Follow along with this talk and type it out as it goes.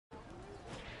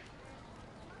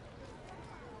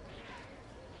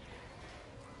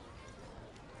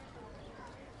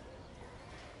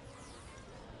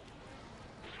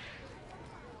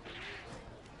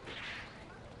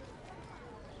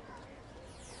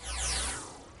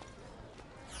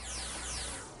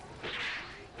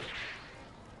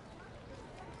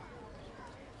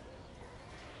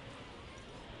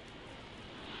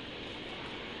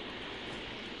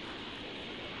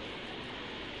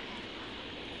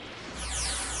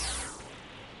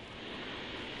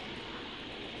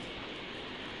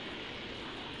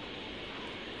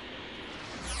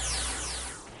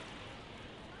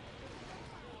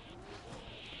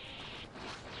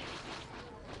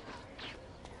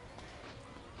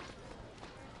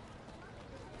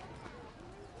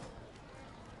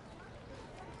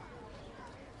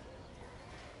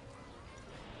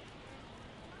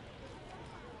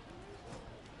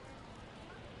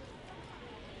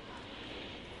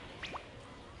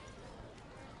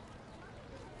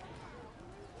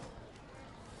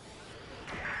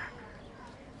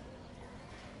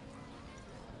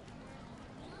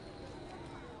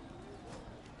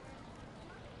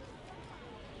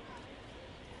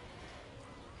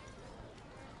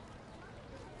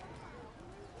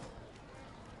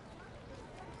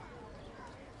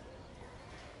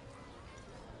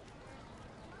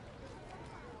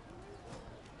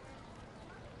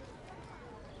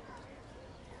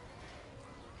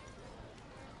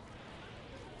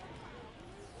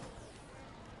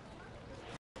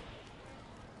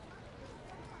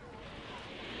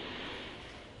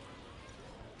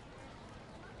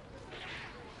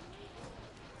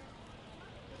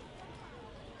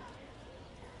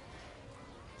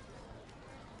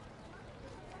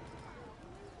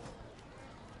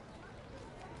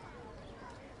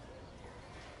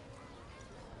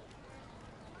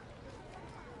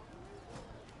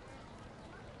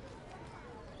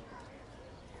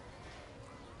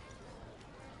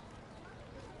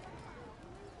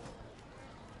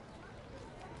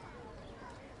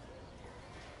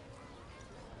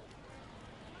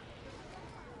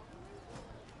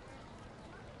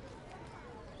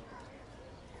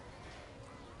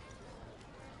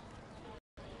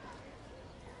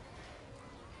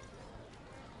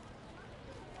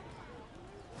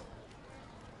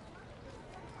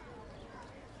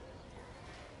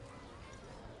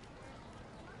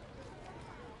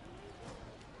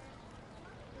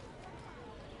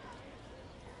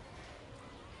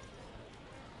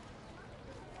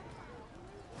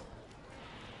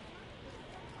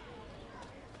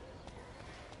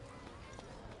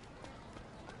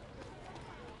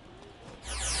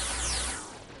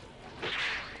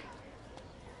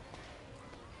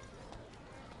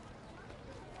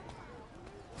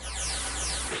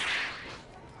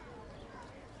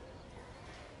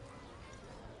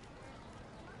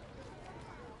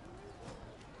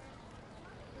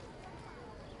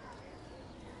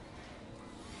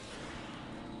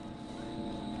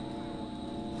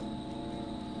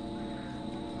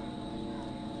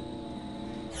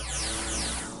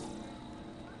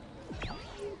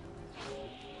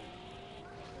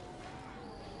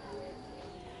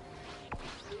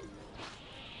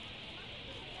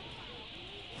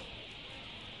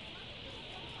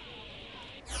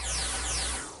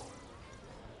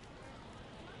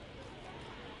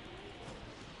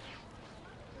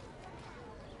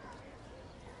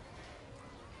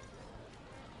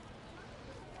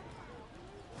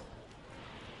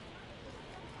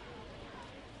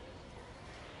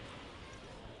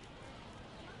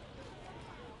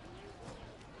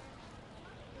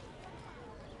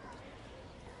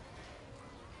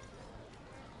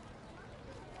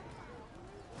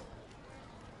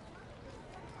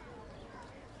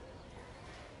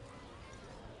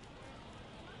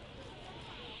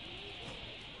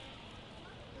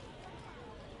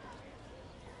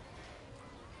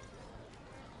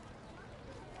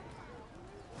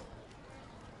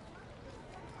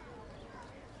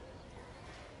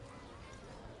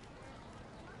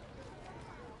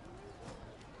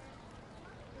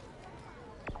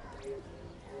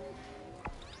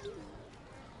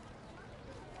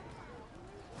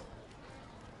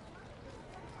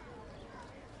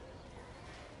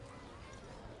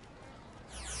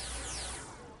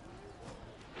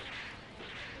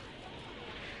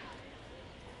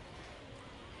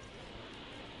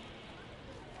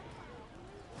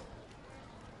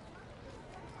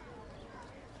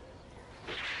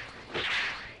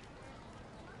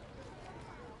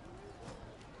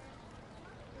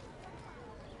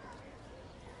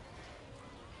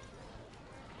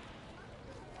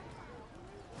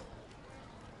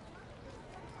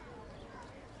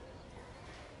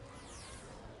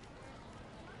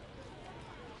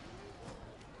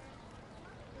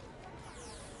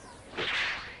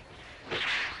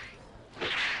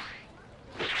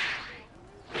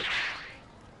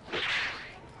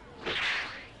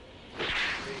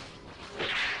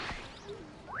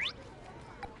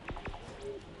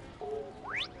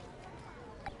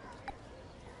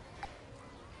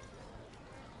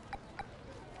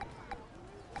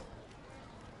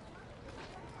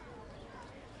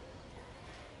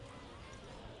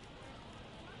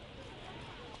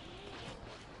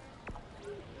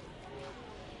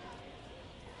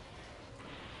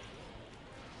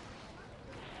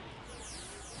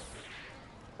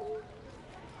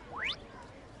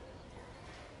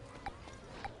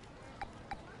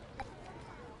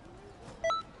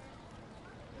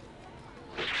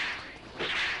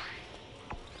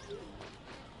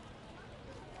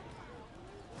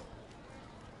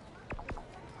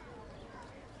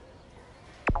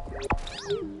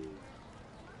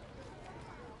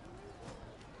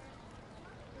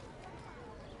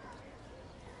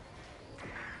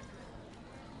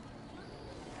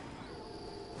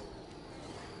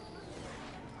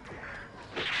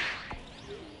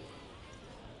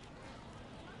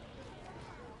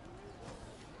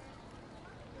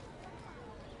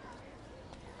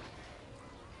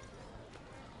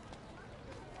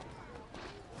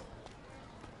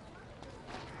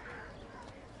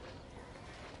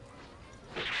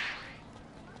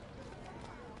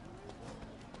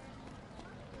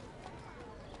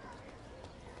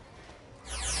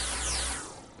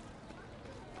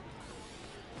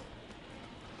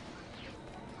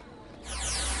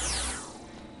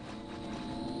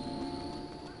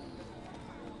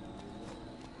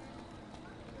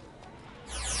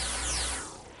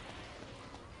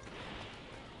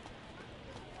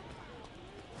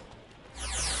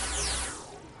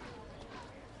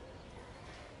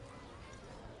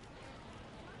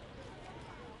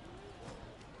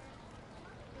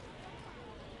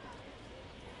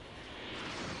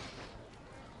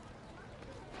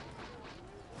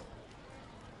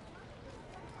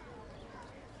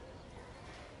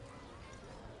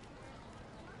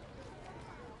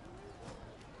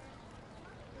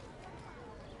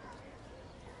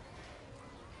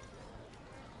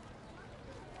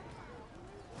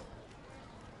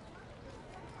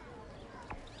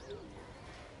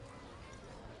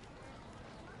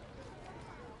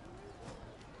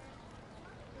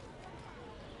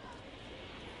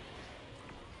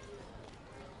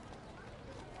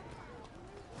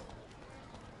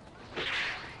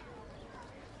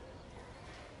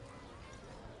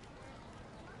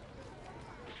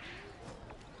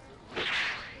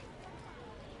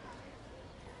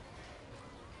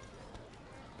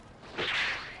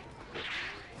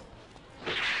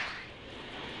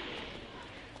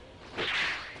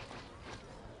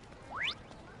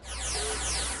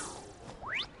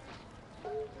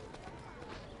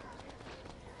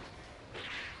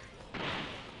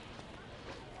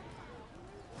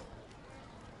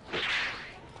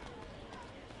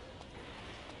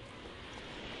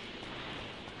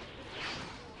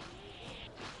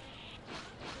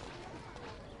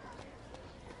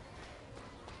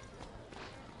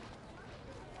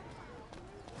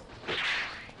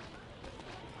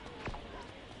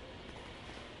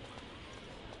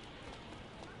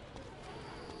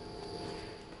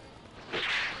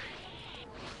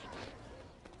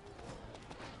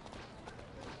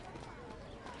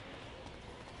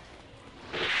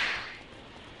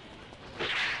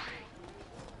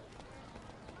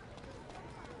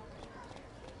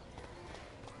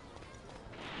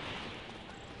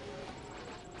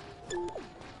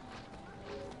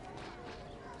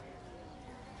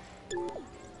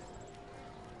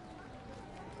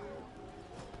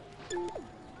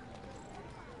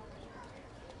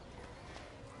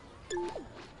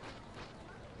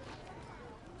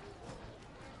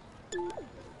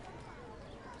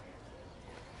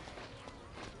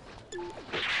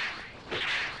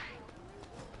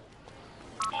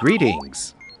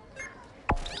Greetings.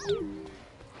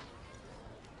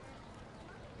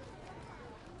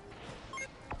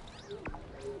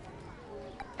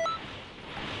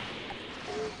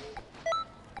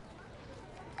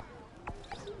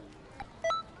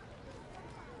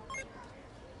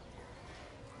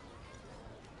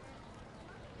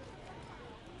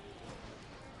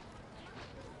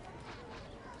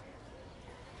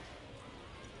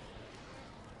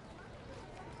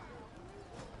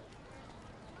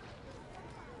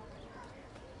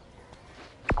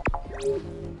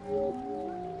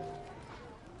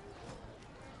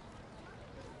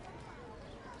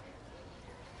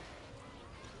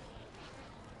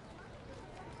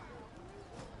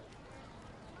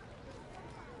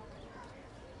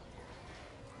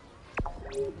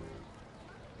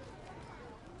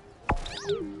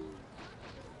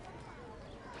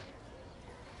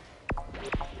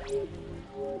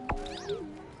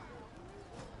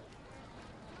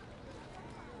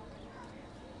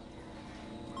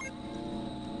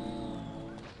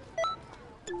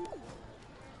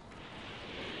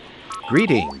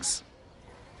 Greetings.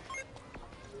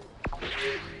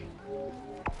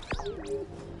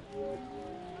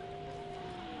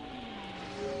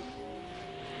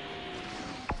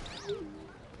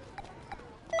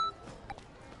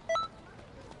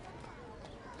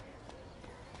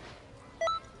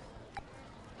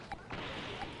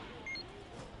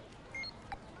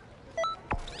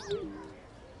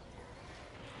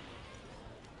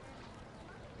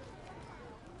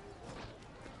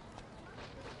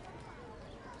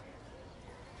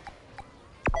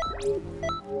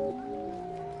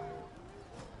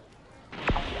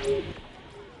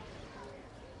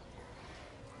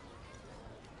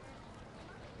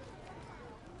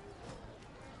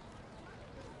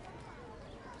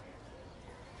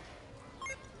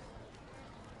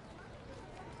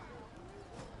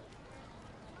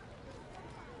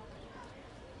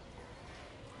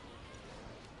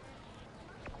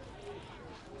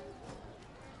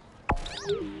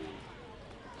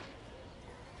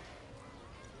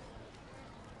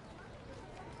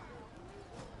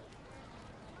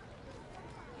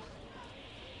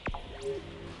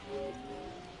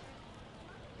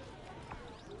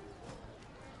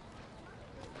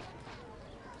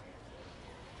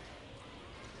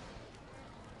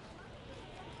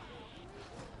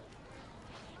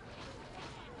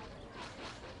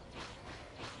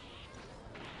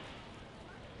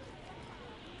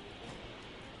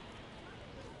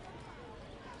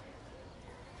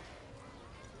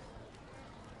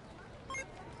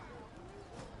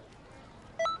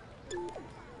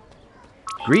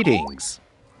 Greetings.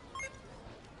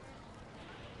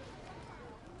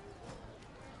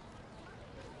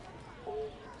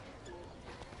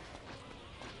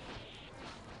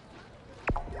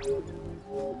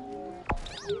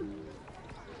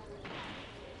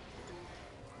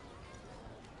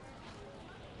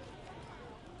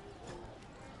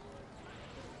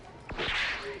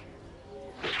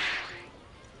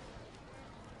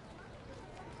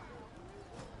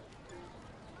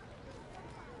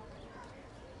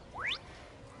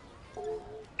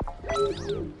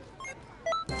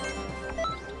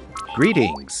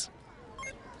 Greetings.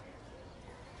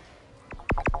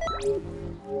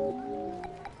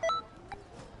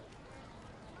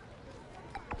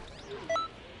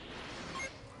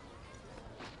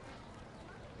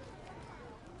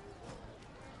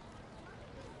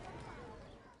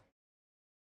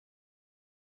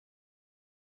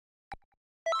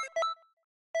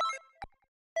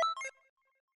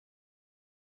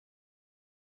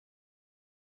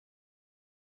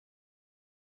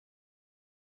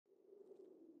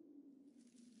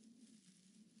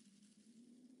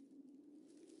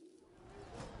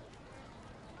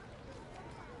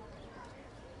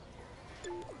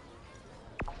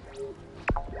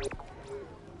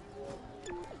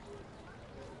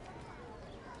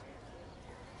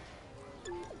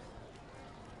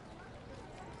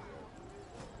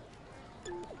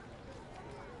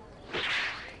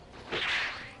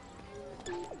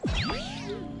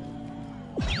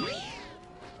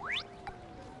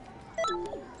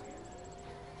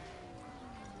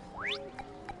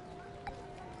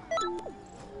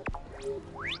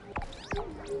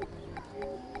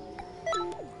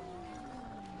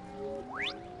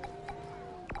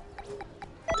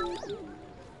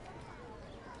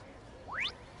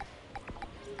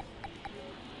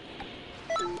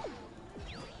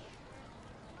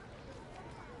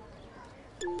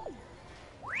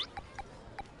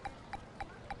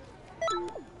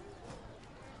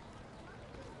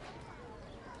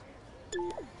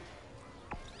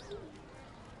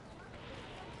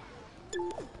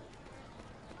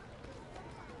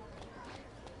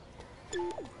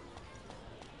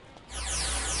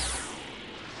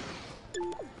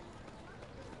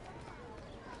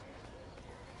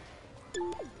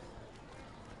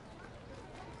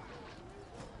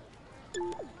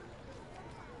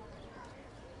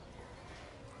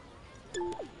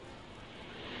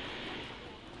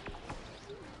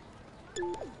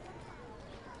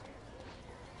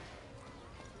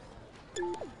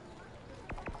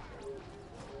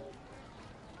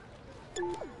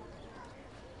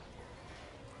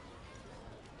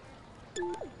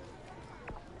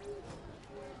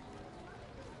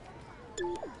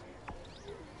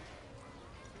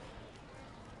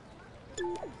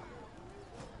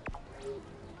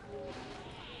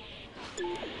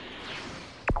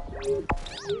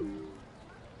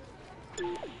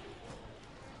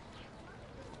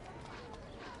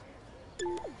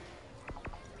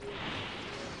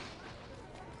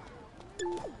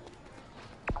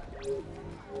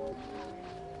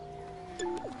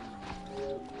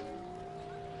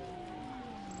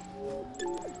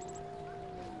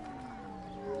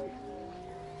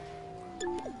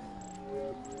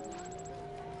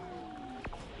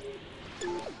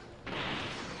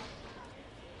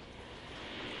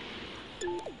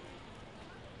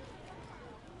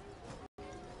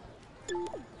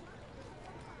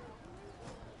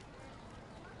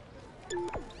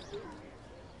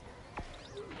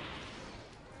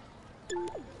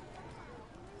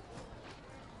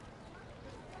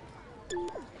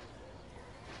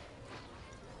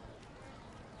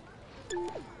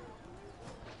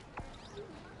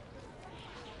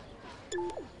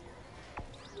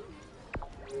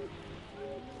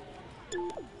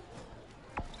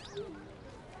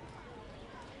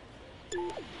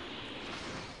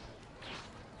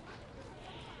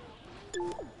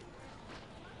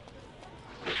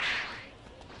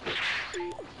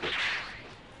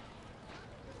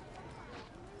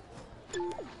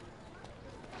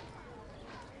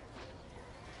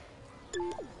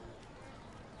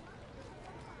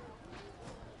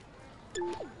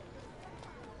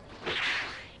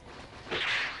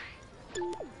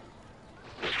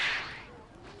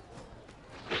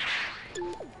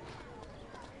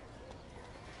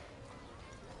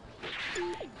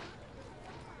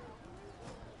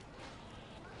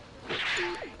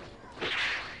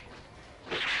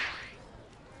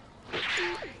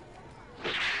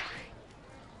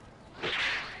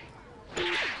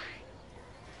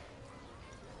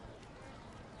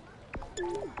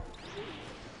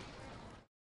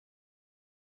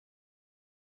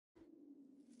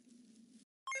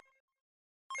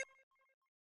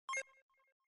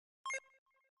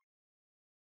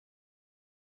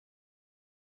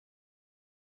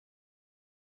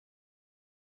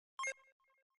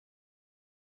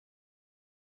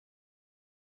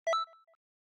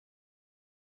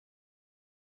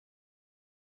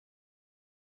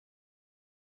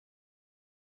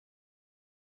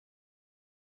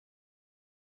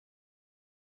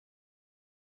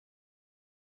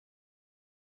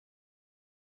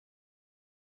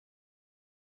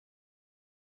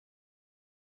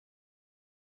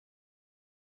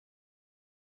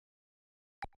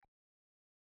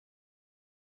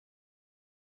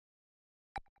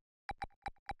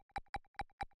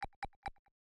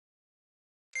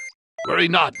 Worry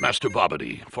not, Master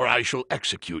Bobbity, for I shall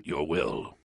execute your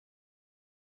will.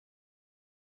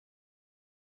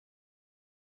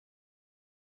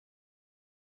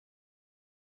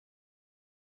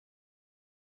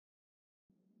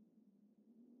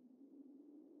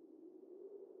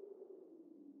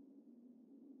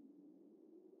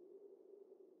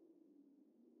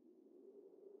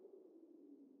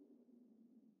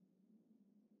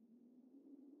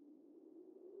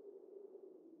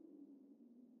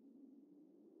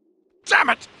 Damn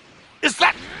it! Is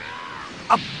that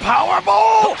a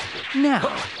Powerball? Now,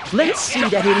 let's see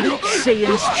that elite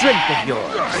Saiyan strength of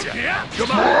yours.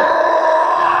 Come on!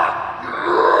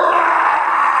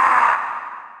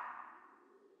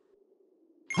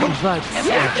 But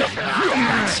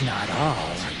that's not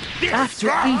all. After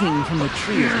eating from the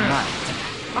tree of might,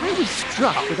 I was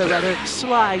struck with a rather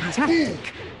sly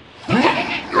tactic.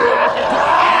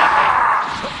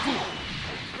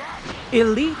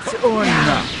 Elite or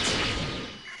not,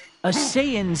 a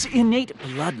Saiyan's innate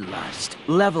bloodlust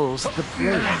levels the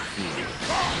playing field.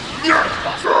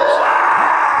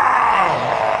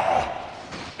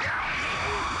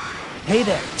 Hey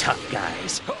there, tough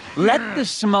guys. Let the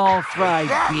small fry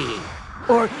be.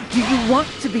 Or do you want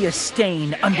to be a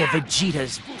stain under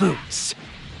Vegeta's boots?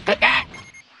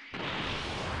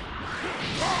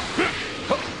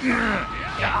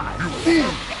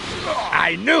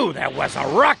 I knew there was a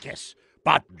ruckus,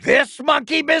 but this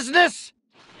monkey business?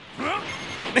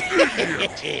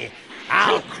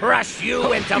 I'll crush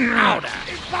you into powder.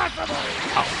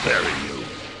 I'll bury you.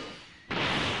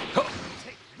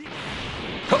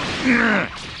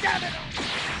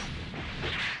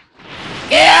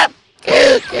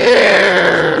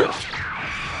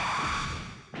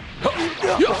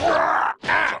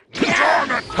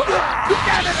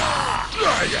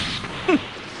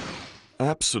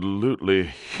 Absolutely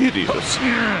hideous.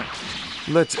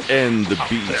 Let's end the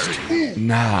beast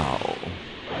now.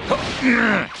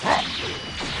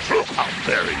 I'll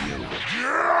bury you.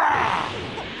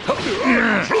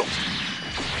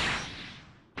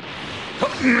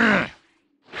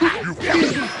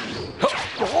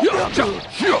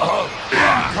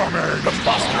 Incoming! The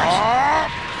busters!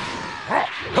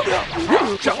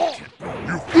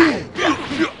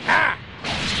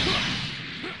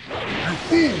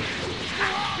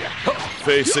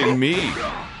 Facing me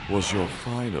was your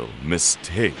final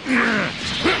mistake.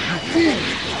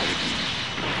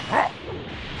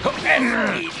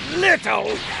 Pesky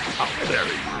little! I'll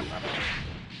bury you.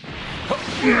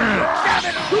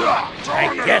 I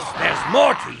guess there's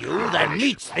more to you than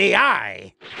meets the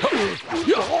eye.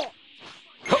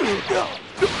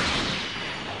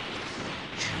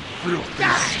 Filthy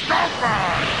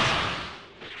scumbag!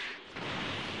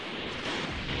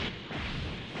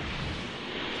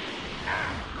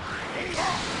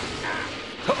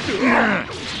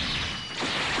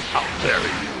 I'll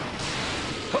bury you.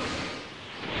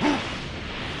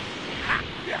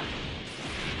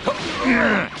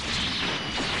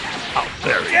 I'll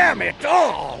bury you. Damn it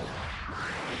all!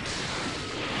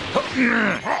 I'll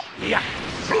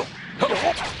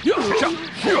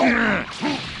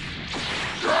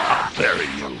bury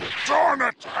you. Darn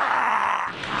it!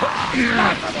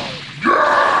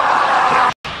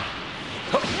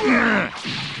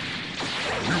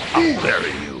 I'll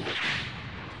bury you.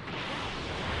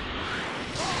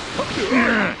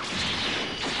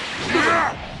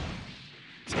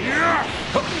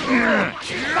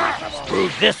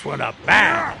 Screwed this one up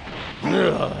bad.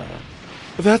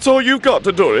 That's all you've got,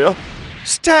 Dodoria?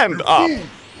 Stand up!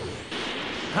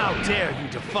 How dare you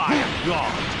defy a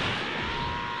god?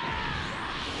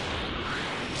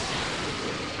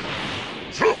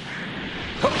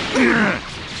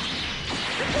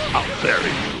 I'll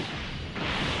bury you.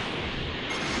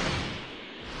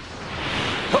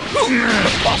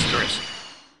 Busters!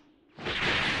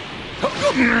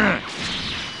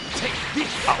 Take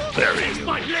this! I'll bury Taste you.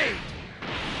 my blade!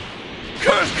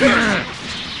 Curse!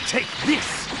 Take this!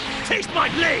 Taste my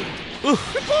blade!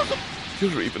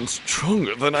 You're even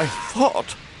stronger than I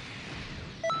thought.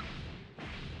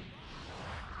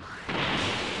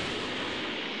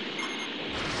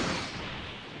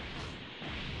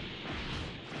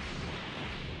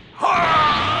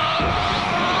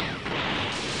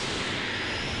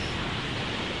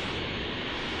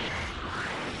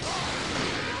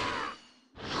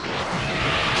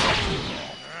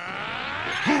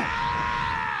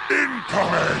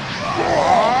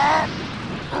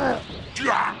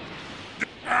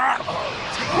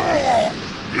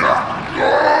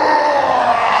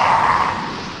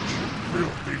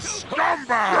 Filthy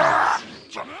scumbag!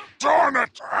 Darn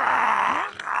it!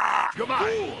 Come on!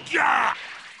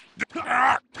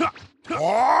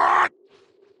 What?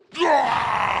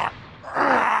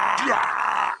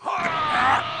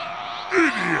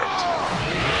 Idiot!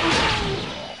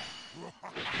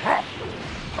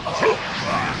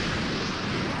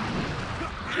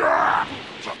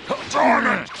 Darn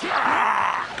it!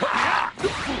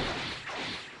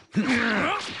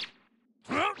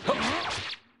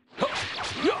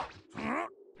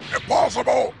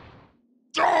 Impossible!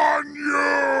 Darn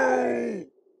you!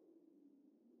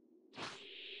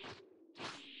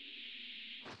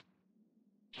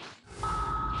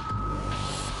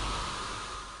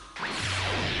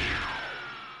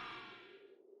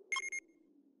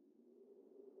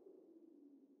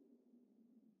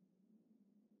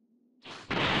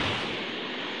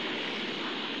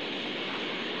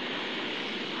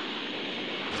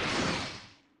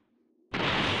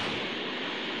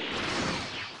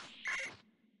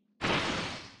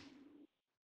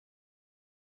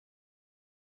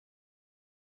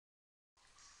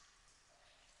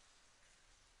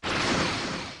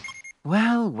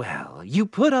 Well, well, you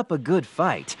put up a good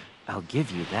fight. I'll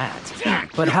give you that.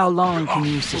 But how long can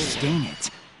you sustain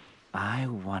it? I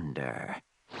wonder.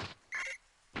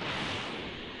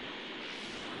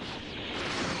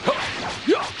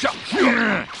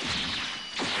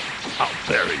 I'll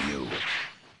bury you.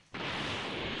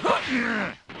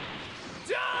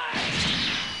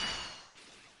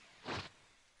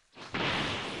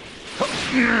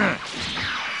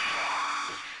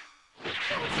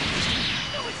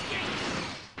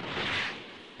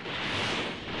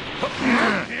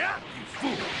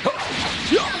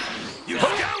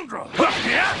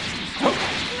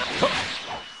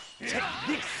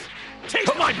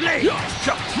 It's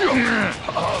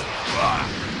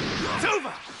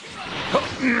over!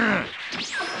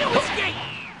 No escape!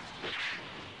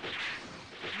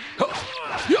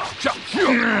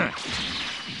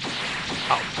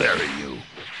 I'll bury you.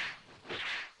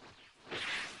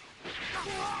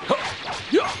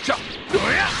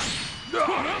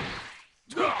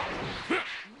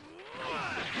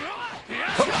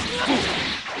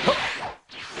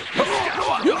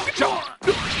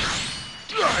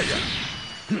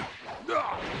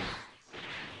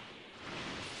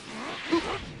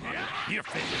 You're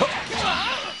finished.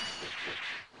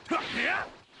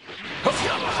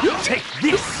 Take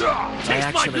this! I Taste my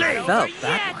actually blade! felt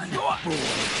that one.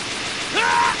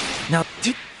 Now,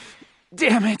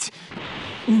 damn it!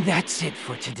 That's it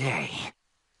for today.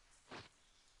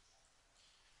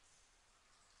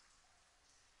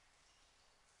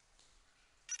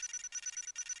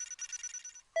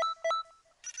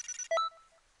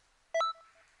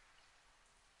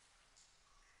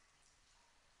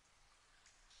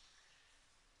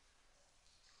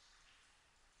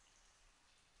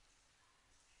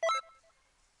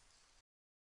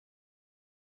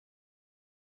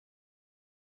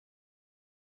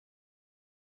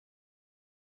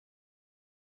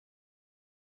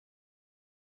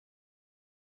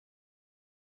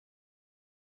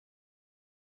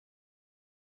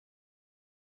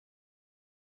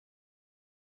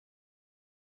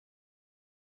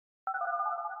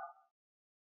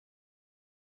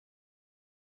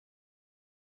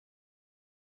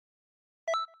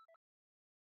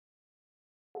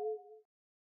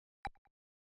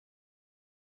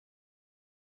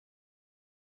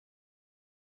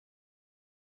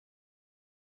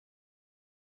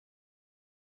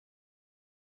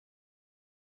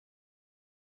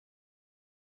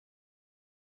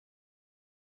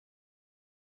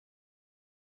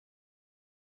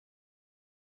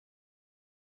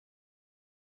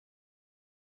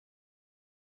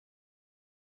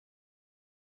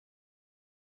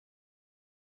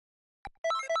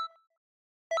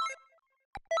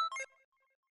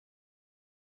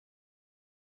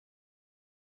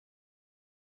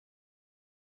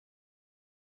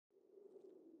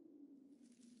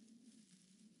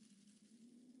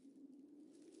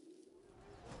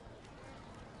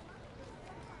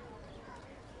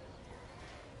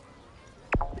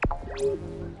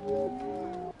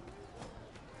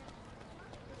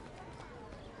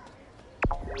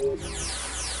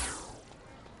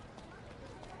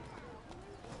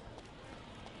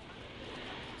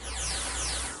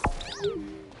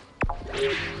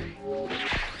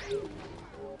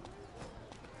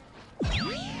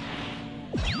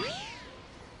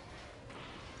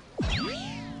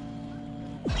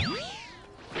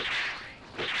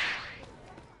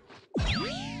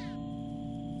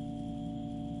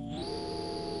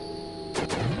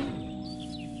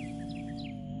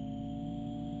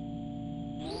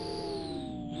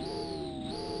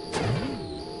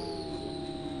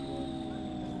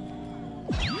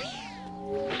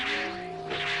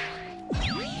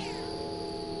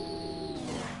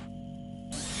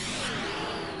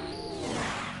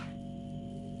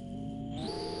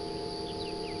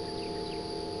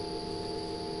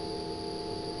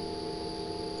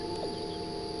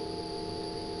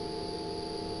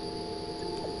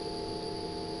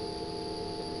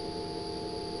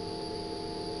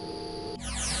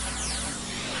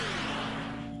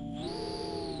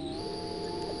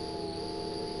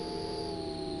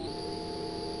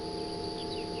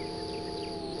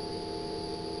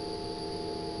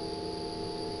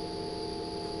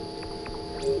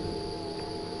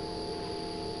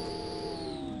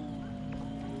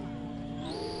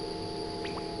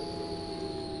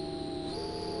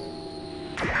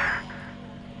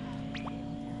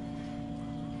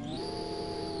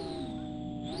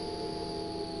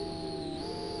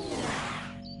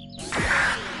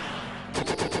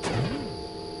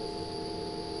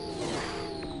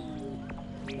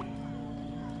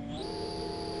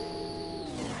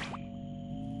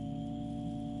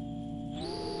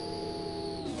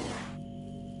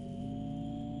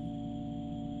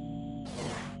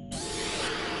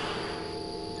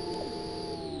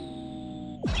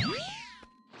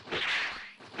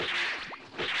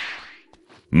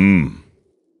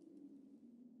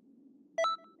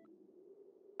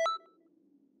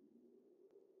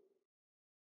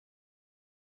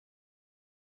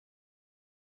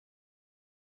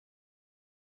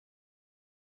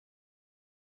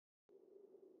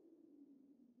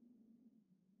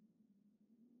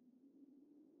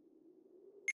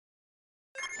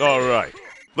 All right,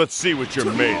 let's see what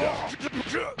you're made of.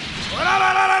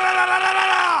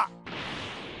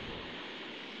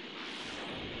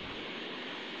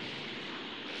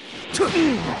 Your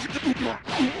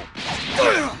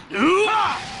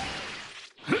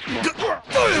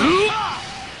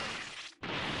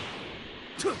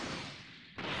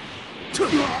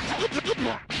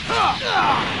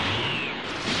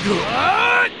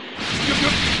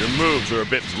moves are a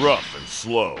bit rough and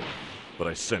slow, but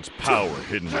I sense power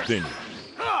hidden within you.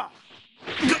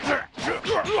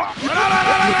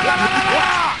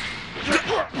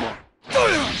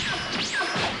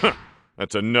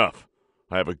 That's enough.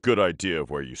 I have a good idea of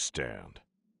where you stand.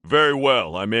 Very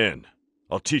well, I'm in.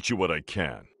 I'll teach you what I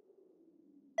can.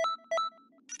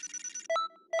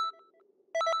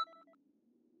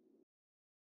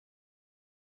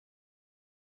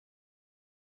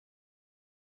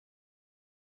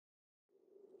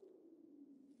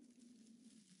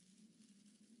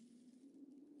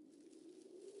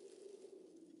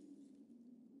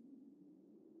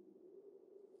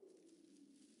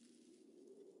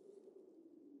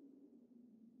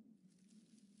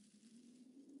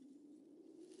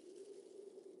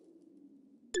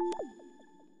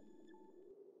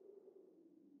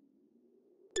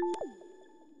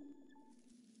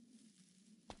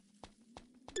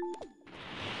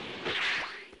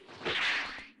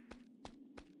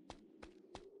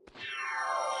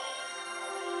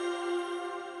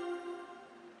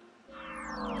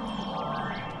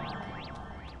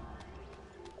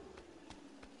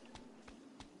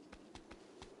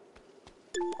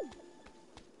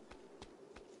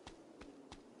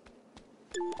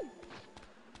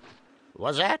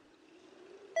 Was that?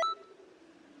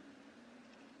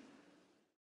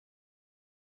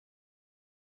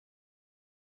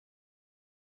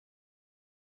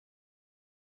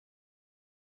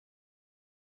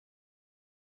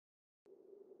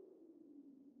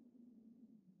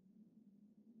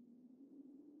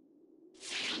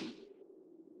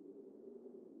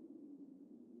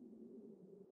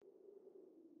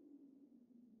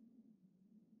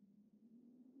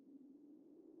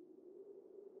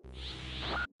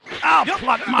 I'll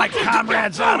pluck my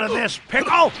comrades out of this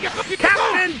pickle!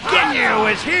 Captain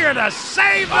Ginyu is here to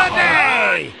save the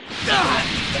day!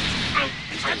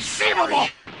 Inconceivable!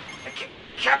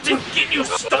 Captain Ginyu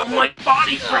stole my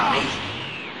body from me!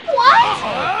 What?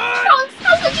 Trunks,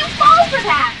 how could you fall for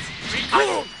that?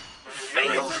 I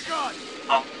failed.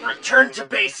 I'll return to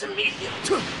base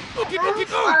immediately. I'm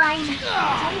fine.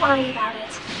 Don't worry about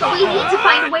it. We need to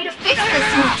find a way to fix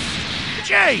this mess.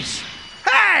 Jace!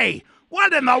 Hey!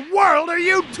 What in the world are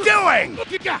you doing?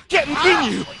 Captain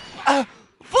Ginyu!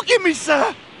 Forgive me,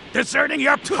 sir! Deserting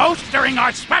your post during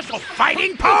our special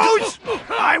fighting pose?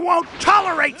 I won't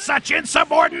tolerate such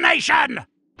insubordination!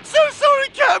 So sorry,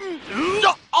 Captain!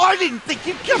 No, I didn't think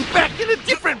you'd come back in a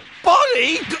different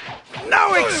body!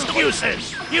 No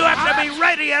excuses! You have to be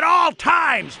ready at all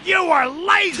times! You are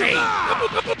lazy!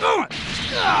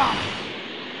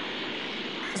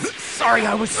 Sorry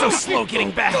I was so slow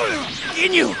getting back.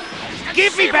 Ginyu!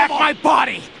 Give me back my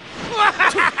body!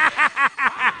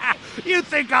 You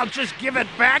think I'll just give it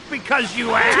back because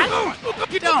you asked?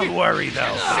 Don't worry,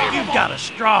 though. You've got a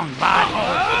strong body.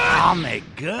 I'll make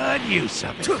good use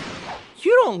of it.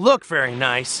 You don't look very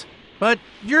nice, but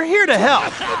you're here to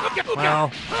help.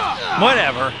 Well,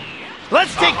 whatever.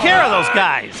 Let's take care of those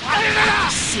guys.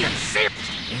 See,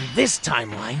 in this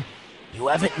timeline, you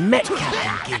haven't met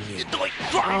Captain Ginyu.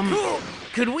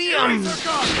 Could we,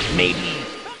 maybe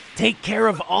take care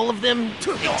of all of them,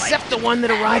 except the one that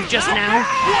arrived just now?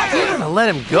 You're gonna let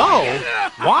him go?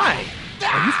 Why?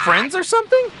 Are you friends or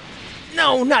something?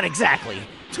 No, not exactly.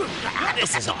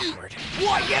 This is awkward.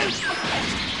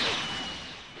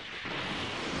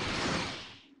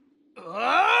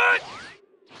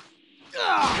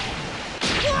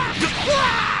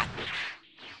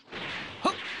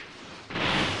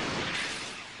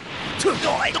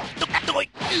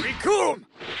 Rikun!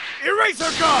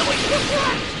 Eraser gun!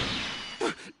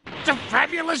 The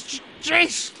fabulous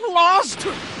Jace lost?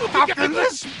 How can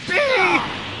this be?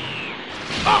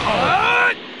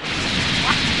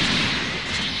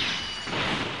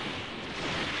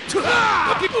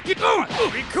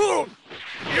 Rikun!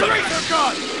 Eraser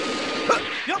gun!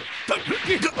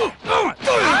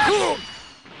 Rikun!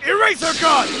 Eraser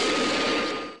gun!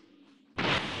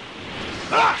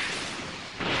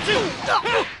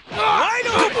 Right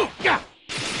on!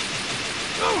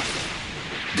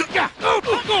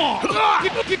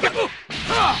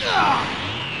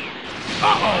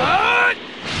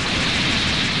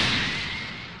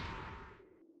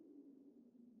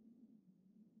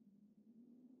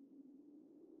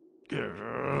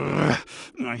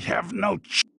 I have no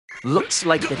Looks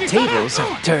like the tables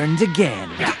have turned again.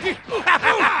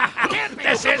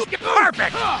 This is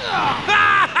perfect!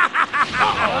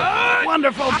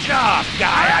 Wonderful job,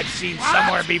 guy I've seen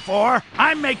somewhere before.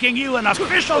 I'm making you an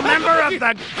official member of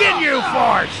the Ginyu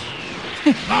Force.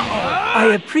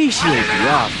 I appreciate the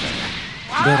offer,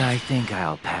 but I think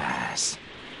I'll pass.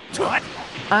 What?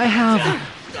 I have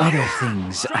other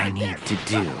things I need to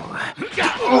do.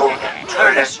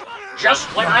 Curtis,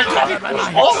 just when I thought it was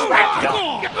all wrapped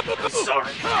up.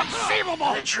 Sorry.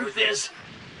 The truth is,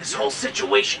 this whole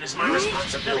situation is my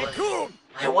responsibility.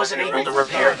 I wasn't able to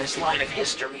repair this line of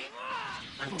history.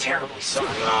 I'm terribly sorry.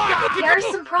 There are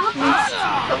some problems,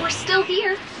 but we're still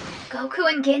here. Goku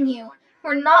and Ginyu.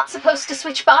 We're not supposed to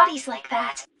switch bodies like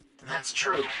that. That's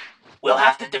true. We'll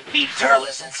have to defeat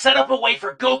Turles and set up a way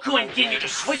for Goku and Ginyu to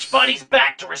switch bodies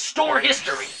back to restore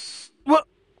history.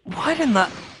 What am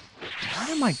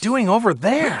I doing over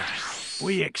there?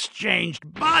 We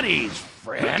exchanged bodies,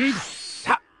 friend.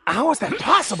 How is that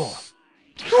possible?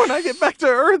 When I get back to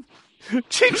Earth,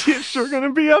 Chi-Chi is sure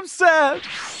gonna be upset.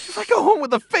 If I go home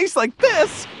with a face like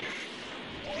this.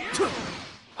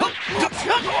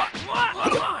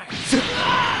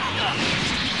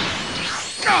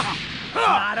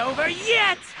 Not over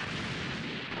yet!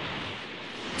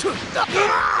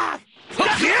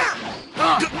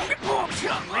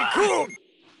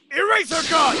 Eraser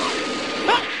gun!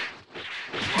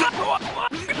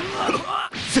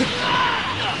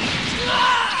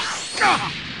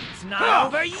 It's not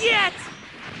over yet!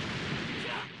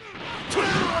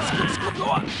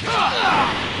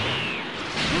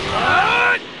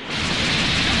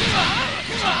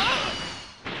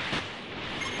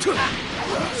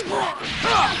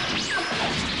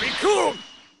 Recoon!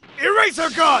 Eraser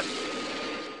gun!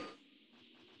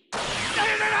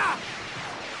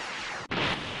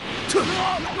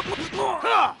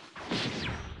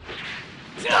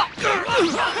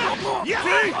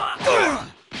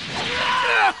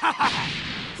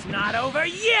 It's not over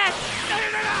yet!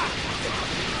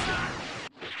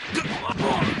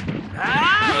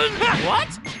 What?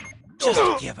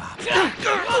 Just give up.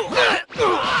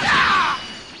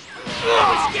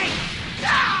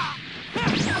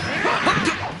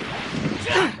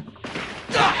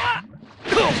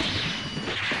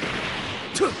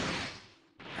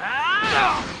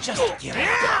 Just give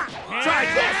up. Try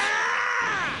this!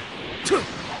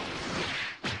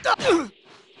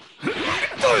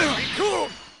 Recoon!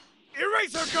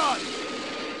 Eraser gun!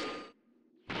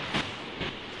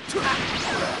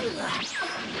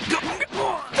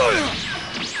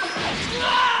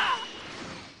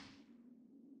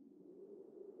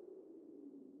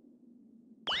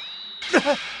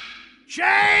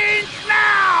 Change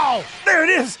now! There it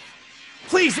is!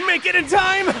 Please make it in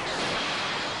time!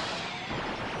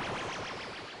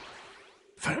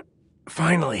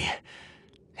 Finally,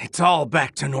 it's all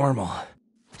back to normal.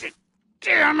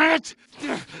 Damn it!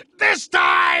 This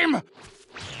time!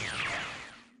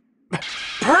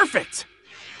 Perfect!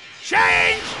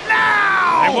 Change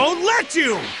now! I won't let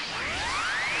you!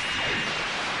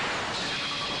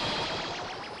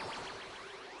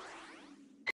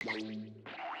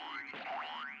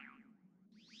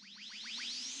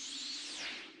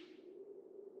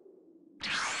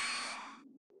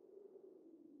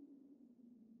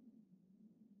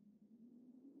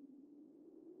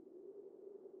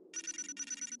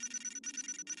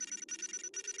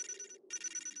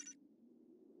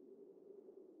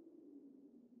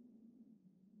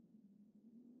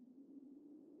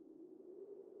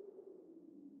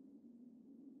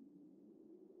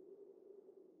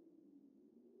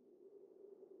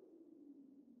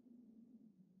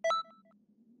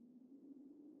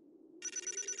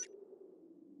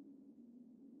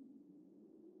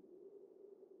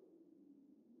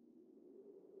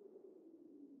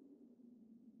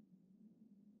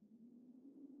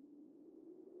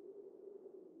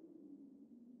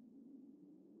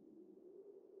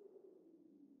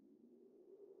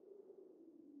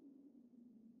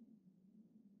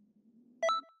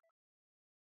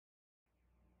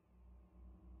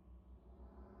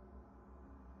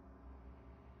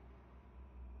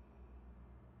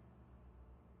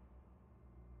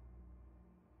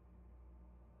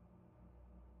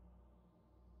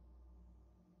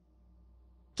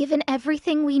 Given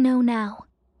everything we know now,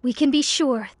 we can be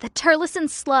sure that Turles and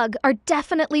Slug are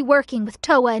definitely working with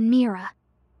Towa and Mira.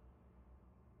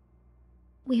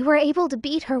 We were able to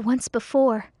beat her once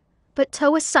before, but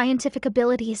Towa's scientific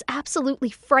ability is absolutely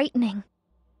frightening.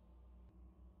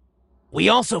 We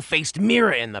also faced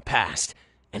Mira in the past,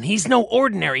 and he's no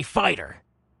ordinary fighter.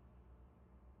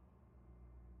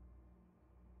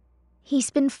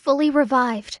 He's been fully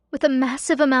revived with a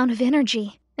massive amount of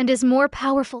energy and is more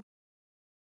powerful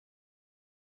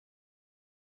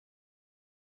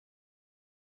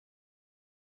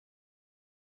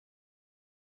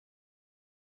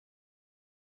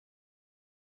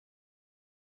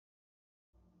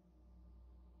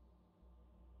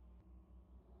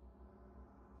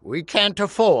We can't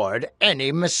afford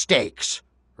any mistakes.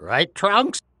 Right,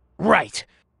 Trunks? Right.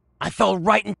 I fell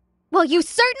right in. Well, you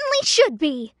certainly should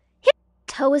be.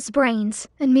 Toa's brains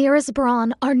and Mira's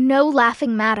brawn are no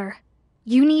laughing matter.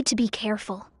 You need to be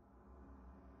careful.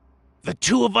 The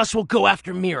two of us will go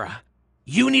after Mira.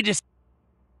 You need to.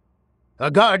 A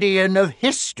guardian of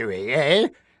history, eh?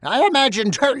 I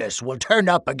imagine Turles will turn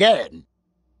up again.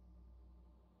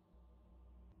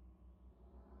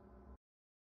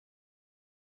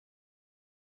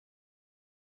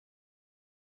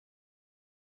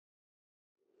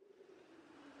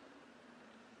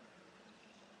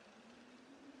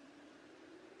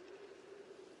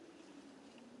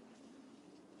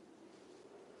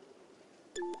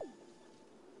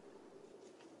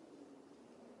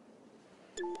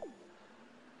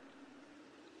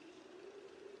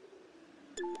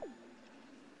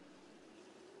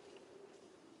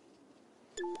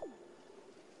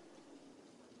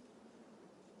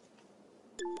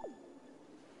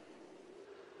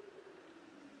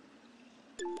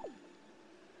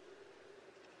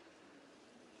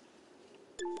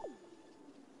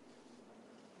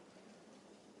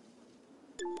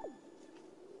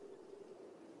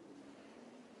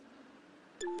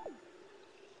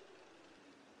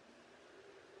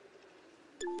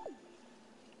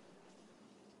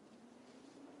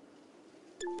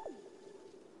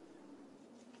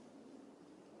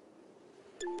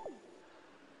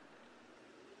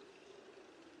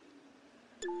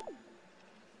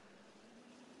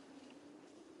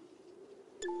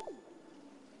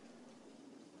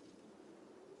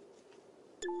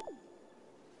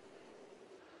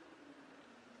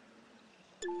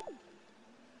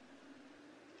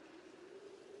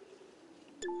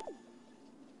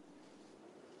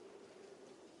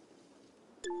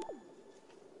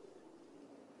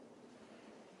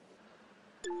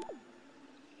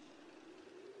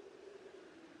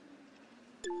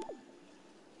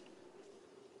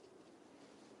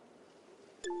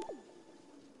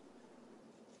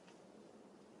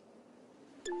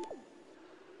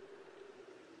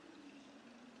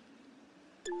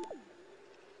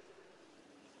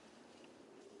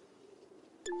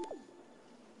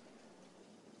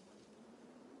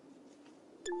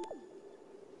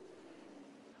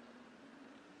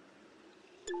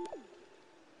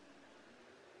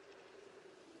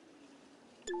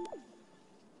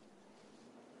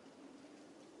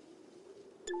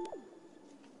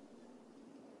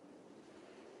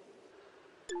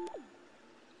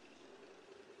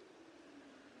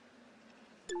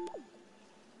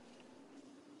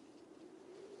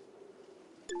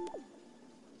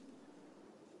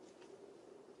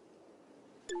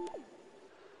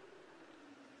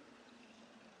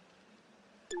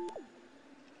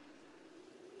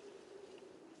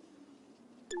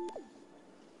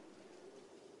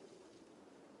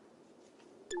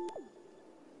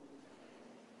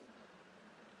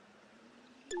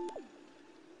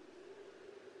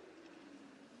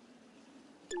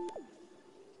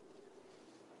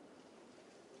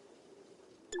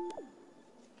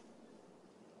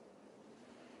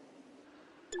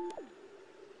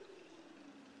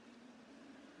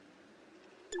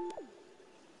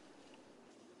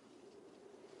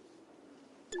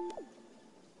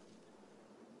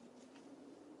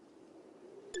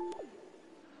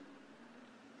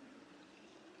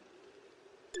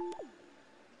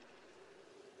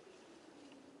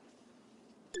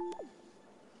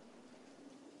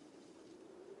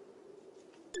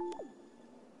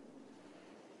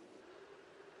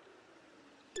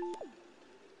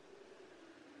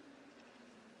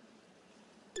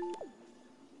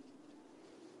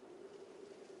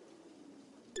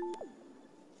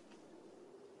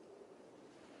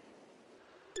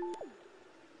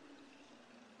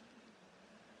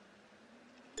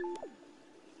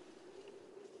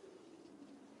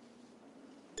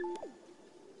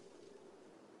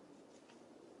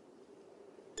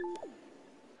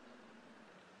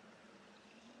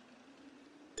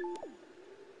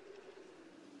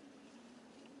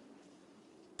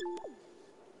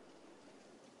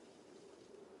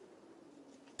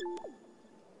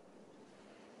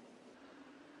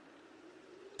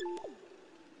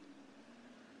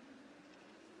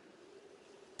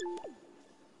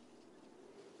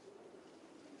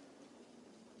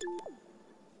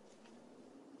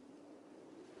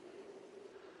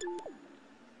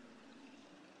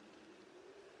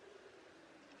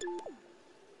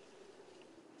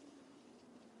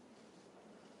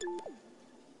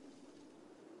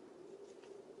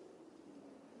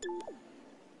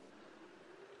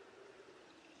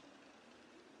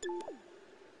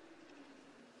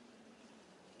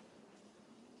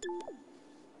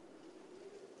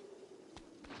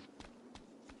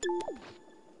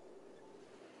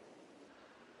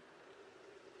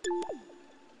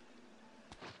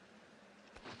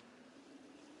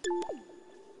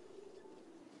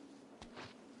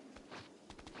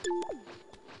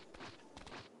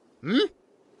 Hmm?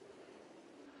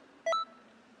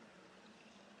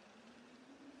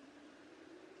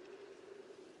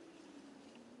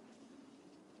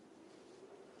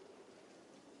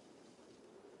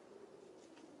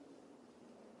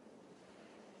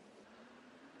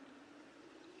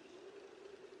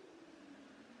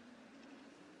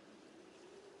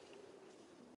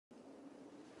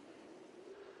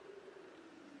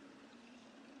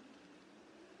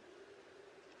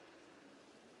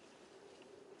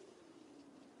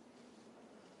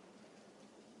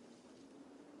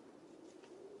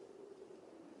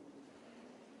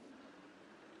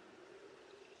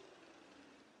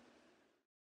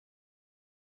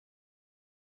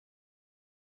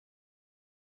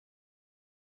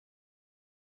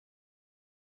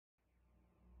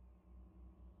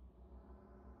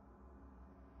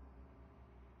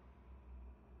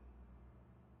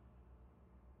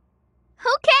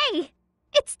 Okay,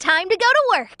 it's time to go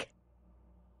to work.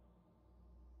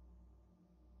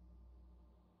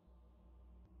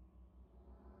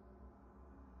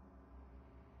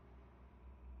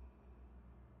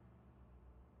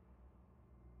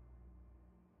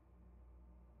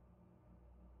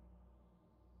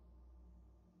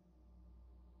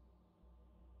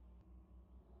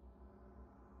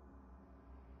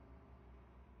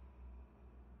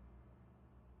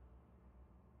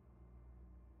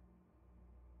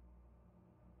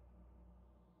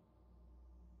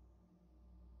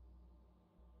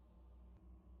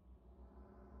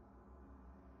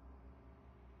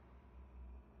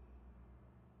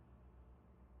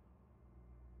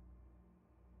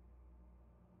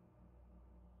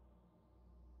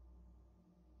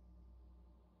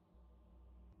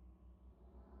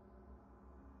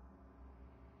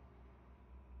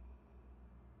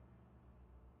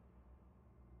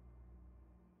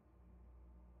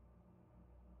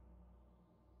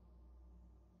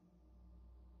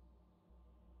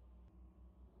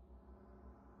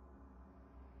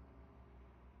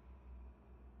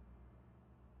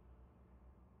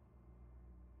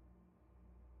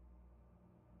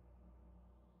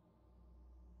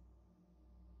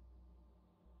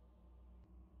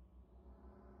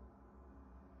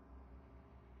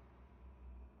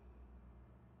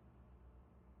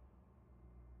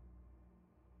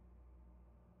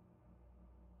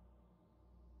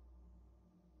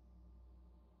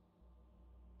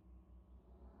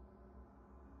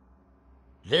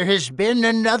 There has been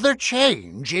another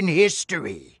change in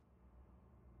history.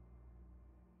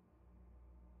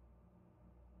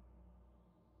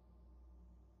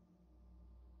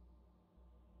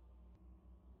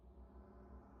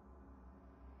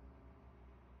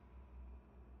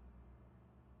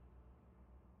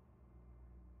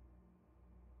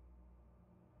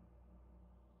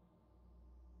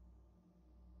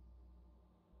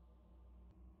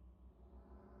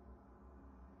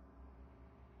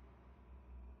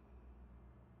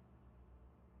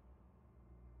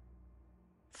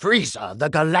 Frieza, the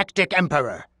Galactic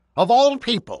Emperor. Of all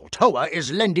people, Toa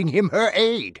is lending him her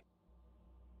aid.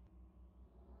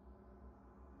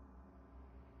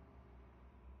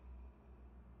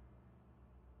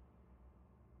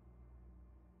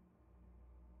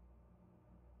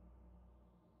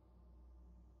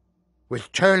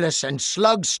 With Turles and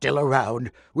Slug still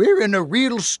around, we're in a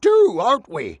real stew, aren't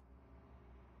we?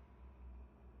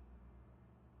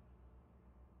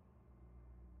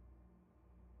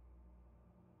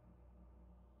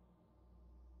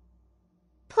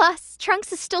 Plus,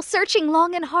 Trunks is still searching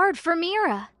long and hard for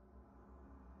Mira.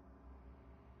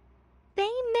 They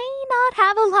may not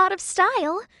have a lot of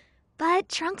style, but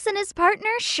Trunks and his partner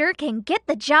sure can get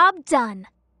the job done.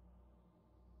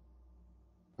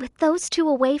 With those two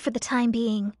away for the time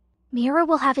being, Mira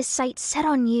will have his sights set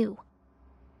on you.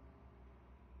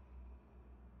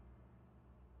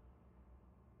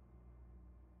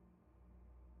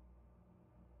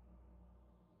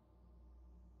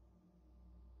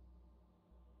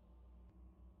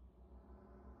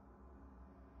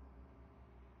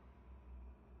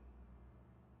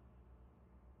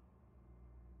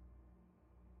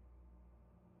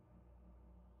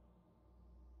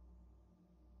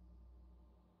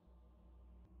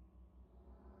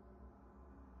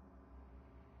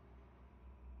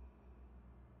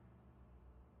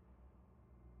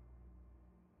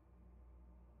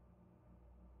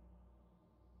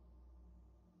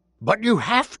 But you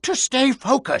have to stay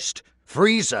focused.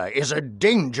 Frieza is a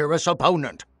dangerous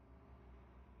opponent.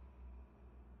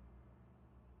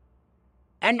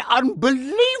 An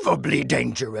unbelievably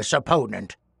dangerous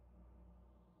opponent.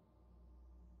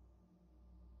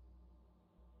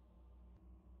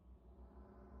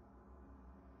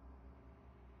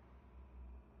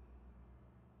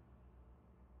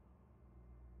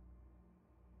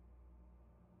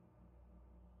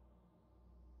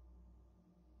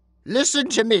 Listen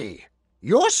to me.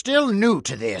 You're still new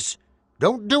to this.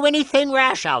 Don't do anything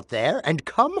rash out there and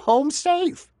come home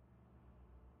safe.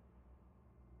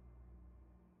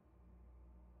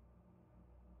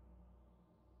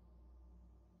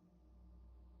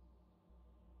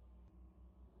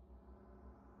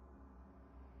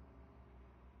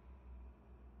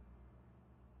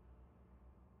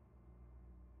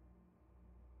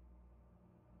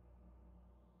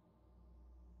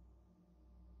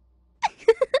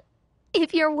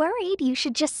 If you're worried, you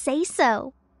should just say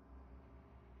so.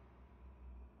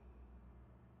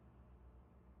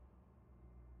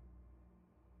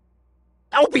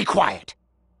 Oh, be quiet.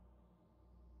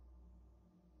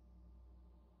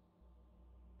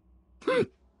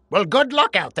 Well, good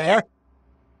luck out there.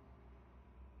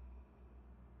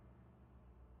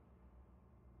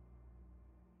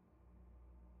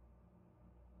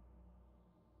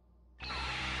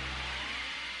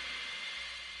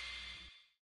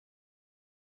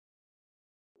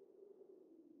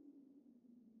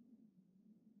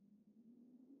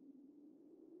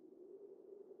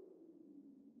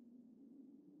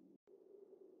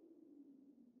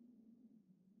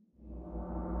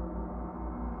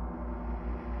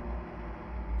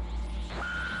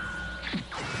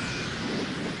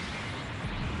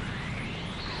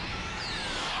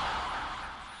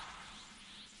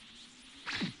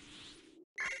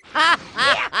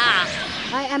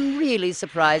 I am really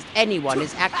surprised anyone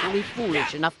is actually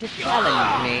foolish enough to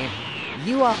challenge me.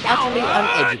 You are utterly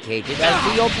uneducated as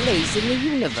to your place in the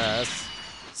universe.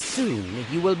 Soon,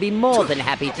 you will be more than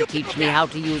happy to teach me how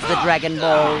to use the Dragon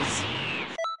Balls.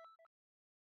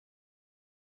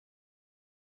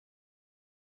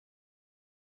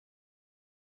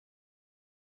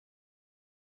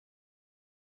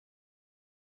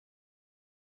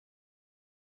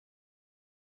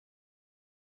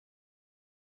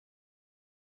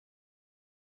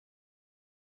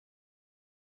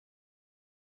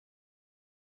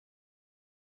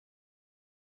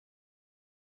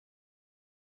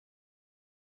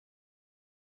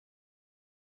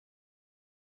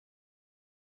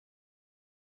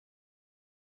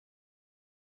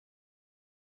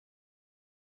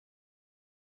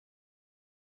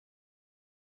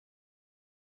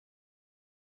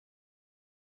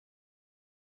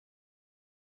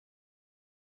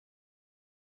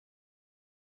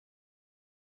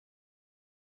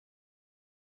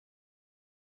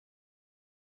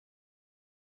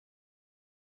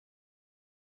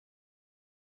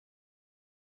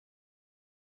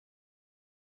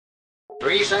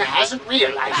 Frieza hasn't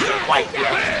realized it quite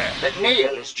yet that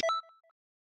Nail is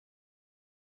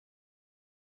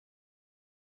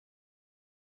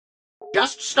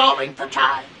just stalling for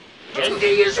time. Dende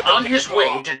is on his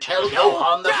way to tell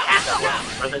Gohan the password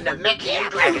for the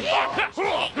Namekian Dragon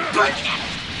Ball. But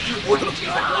he wouldn't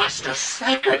even last a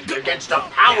second against a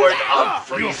powered-up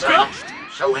Frieza.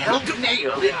 So help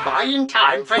Nail in buying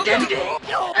time for Dende.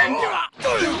 And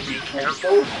do be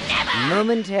careful.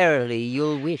 Momentarily,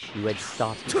 you'll wish you had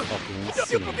started talking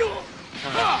sooner.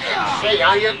 And say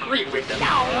I agree with them.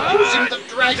 Using the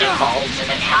Dragon Balls in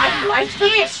a time like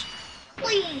this.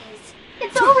 Please.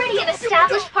 It's already an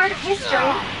established part of history,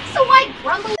 so why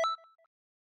grumble?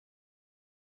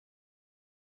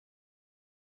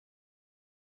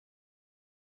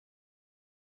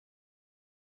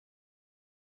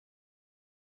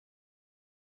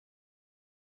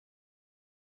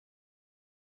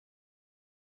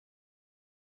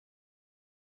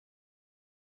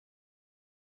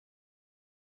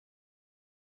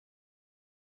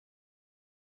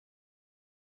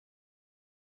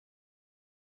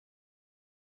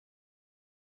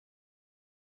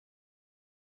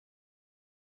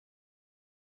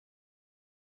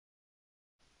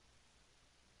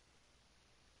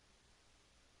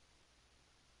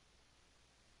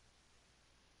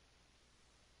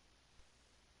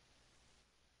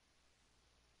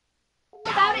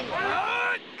 About it.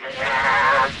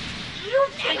 You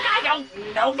think I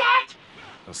don't know that?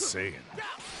 A Saiyan.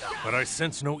 But I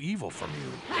sense no evil from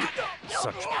you.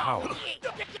 Such power.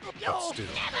 But still,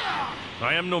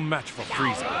 I am no match for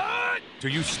Frieza. Do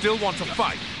you still want to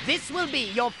fight? This will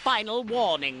be your final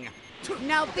warning.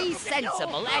 Now be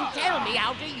sensible and tell me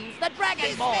how to use the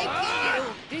Dragon Ball.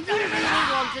 Do you really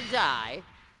want to die?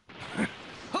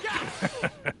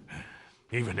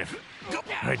 Even if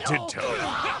I did tell you,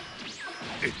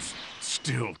 it's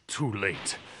still too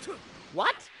late.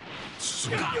 What?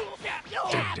 Soon,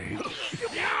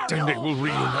 Dende will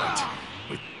reunite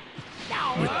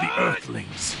with the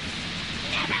Earthlings.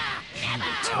 You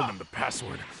will tell them the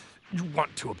password you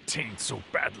want to obtain so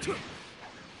badly.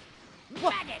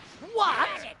 What? What?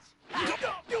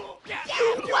 You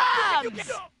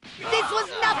worms! This was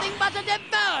nothing but a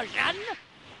diversion!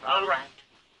 All right.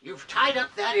 You've tied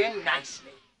up that end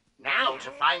nicely. Now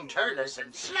to find Turles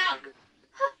and Slug.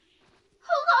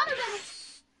 Hold on a minute.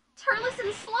 Turles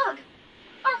and Slug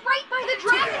are right by the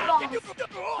Dragon Balls.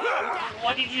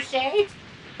 What did you say?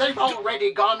 They've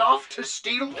already gone off to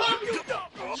steal them?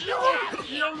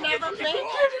 You'll never make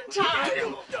it in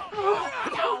time.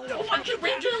 Oh, what should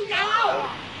we do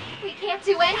now? We can't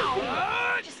do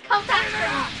anything. Just come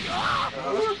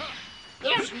faster.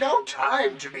 There's no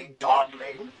time to be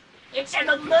dawdling. It's an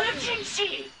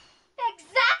emergency.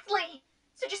 Exactly.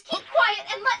 So just keep quiet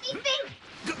and let me think.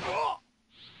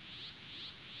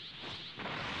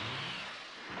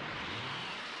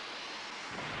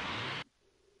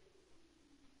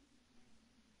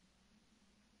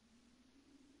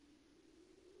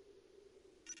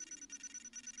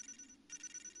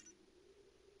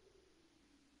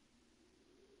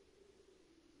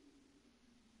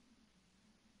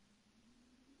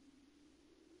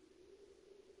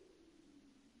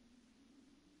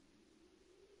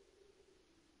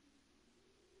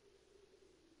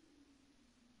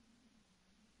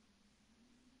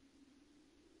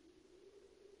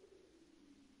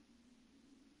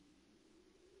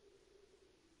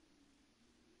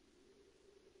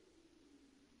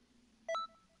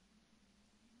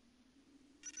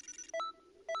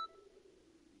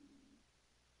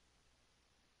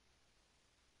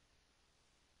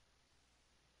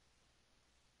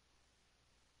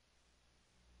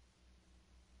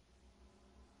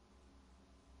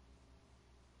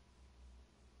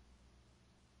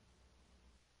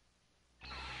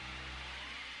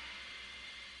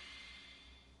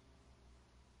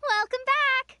 Welcome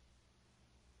back.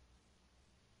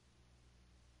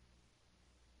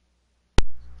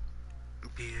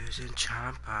 Beers and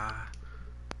Champa.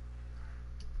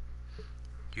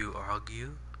 You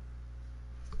argue?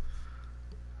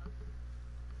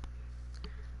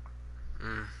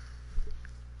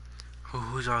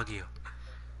 Who's argue?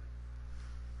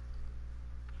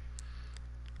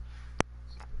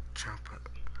 Champa.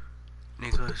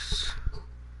 Nicholas.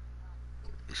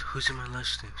 Who's in my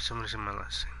last name? Someone's in my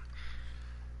last name.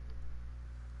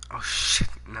 Oh shit,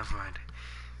 never mind.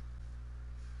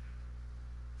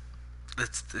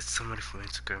 It's somebody from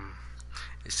Instagram.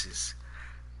 It says,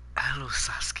 "Hello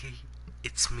Sasuke,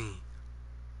 it's me."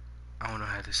 I don't know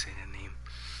how to say that name.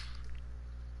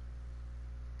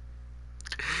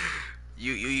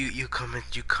 You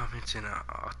comment and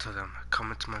I'll tell them.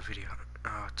 Comment to my video.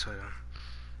 I'll tell them.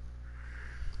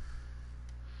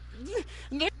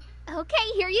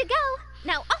 Okay, here you go.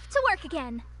 Now off to work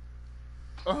again.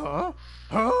 Huh?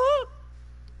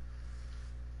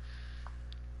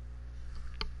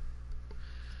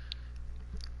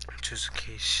 Just in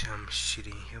case she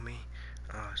didn't hear me,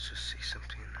 I'll just say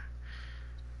something.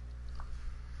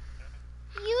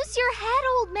 Use your head,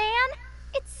 old man.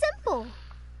 It's simple.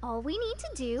 All we need to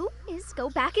do is go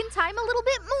back in time a little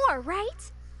bit more,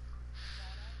 right?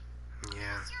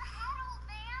 Yeah. Use your head, old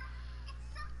man. It's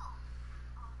simple.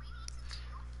 All we need to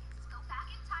do is go back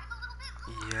in time a little bit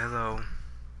more. Yellow.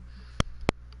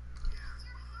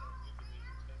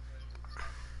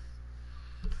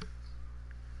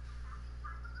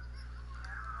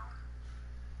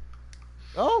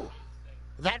 Oh,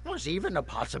 that was even a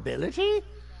possibility?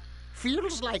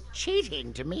 Feels like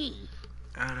cheating to me.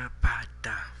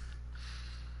 Arabata.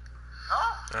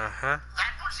 Oh, Uh-huh.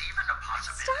 that was even a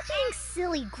possibility. Stop being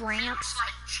silly, Gramps. Feels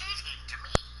like cheating to me.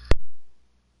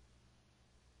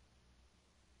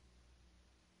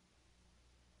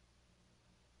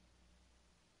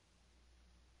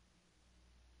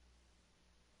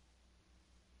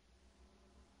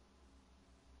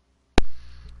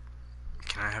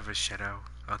 Can I have a shout out?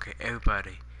 Okay,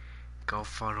 everybody, go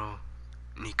follow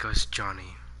Nico's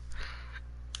Johnny.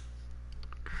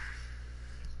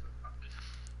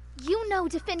 You know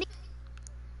defending.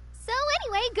 So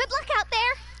anyway, good luck out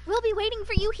there. We'll be waiting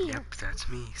for you here. Yep, that's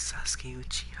me, Sasuke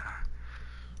Uchiha.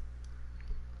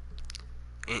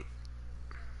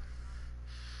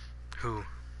 Who?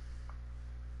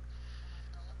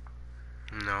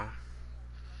 No.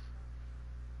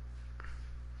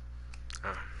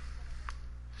 Oh.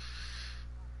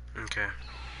 Okay.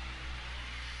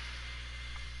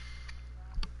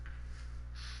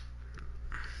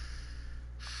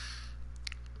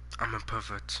 I'm a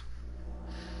pervert.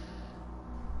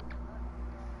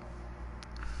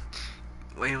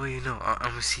 wait, no, I'm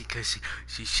gonna see, cause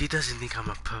she doesn't think I'm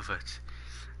a pervert.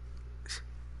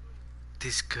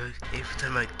 This girl, every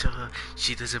time I tell her,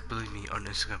 she doesn't believe me on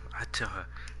Instagram. I tell her,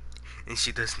 and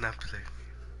she does not believe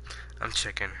me. I'm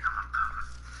checking her.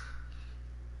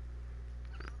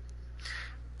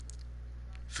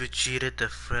 Vegeta, the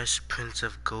Fresh Prince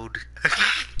of Gold.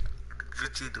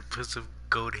 Vegeta, the Prince of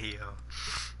Gold Hair.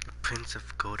 The Prince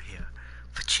of Gold Hair.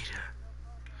 Vegeta.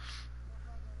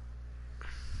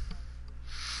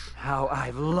 How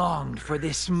I've longed for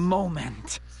this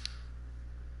moment.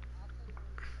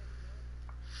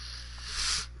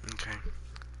 Okay.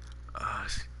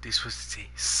 This was the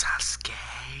Sasuke.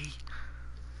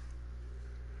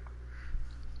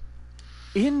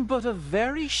 In but a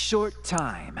very short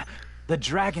time, the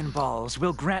Dragon Balls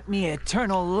will grant me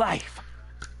eternal life.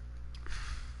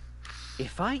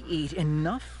 If I eat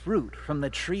enough fruit from the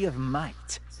Tree of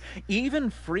Might, even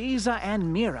Frieza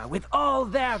and Mira, with all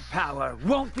their power,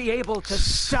 won't be able to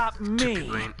stop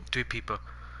me. Three people.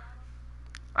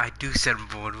 I do send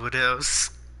board. What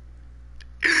else?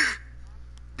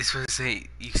 This was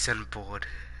you send board.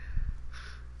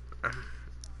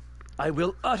 I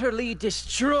will utterly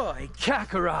destroy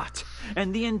Kakarot,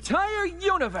 and the entire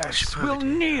universe will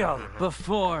kneel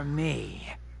before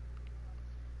me.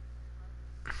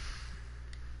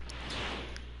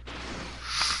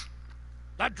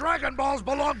 The Dragon Balls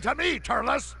belong to me,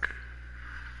 Turles!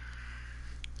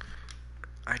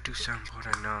 I do send board,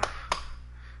 I know.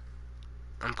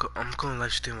 I'm going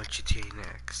live stream with GTA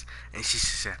next. And she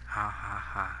said, ha ha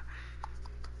ha.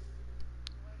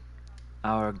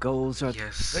 Our goals are...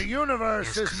 Yes. The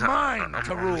universe is mine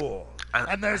to rule.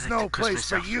 And there's no place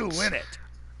for you in it.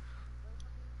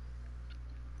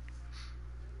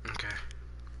 Okay.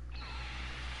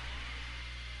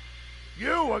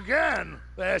 You again?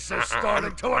 This is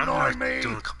starting to annoy me. I'm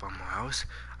doing a couple more hours.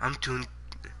 I'm doing...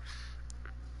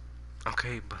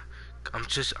 Okay, but I'm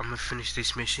gonna finish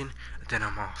this mission, then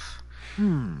I'm off.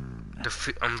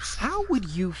 How would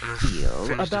you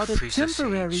feel about a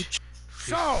temporary...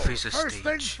 So, first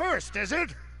things first, is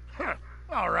it? Huh.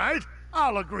 All right,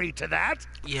 I'll agree to that.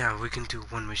 Yeah, we can do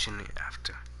one mission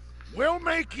after. We'll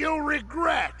make you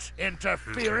regret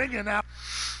interfering in our...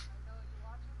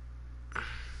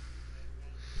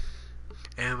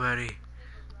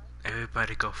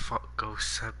 Everybody go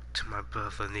sub to my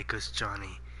brother Nicholas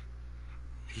Johnny.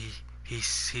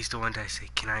 He's the one that say,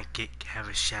 can I have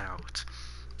a shout out?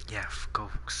 Yeah, go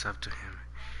sub to him.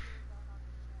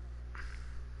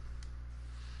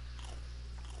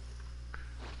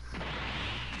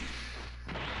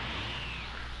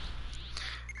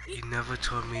 You never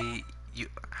told me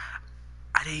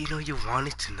I didn't know you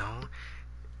wanted to know.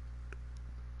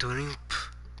 The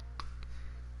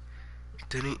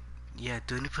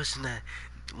only person that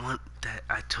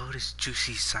I told is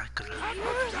Juicy Sakura.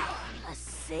 A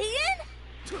Saiyan?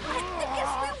 I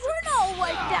guess we weren't all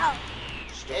wiped out.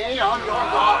 Stay on your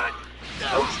guard.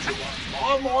 Those two are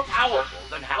far more powerful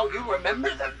than how you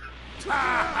remember them.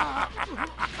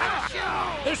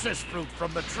 This is fruit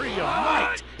from the Tree of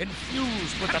Might,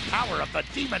 infused with the power of the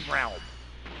Demon Realm.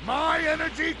 My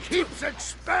energy keeps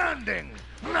expanding.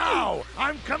 Now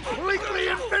I'm completely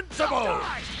invincible.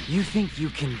 You think you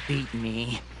can beat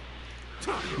me?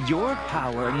 Your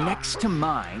power next to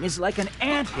mine is like an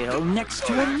anthill next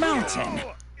to a mountain.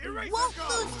 Won't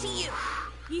lose to you.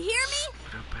 You hear me?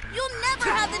 You'll never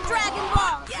have the Dragon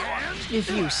Balls. If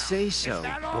you say so,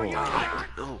 boy.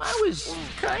 I was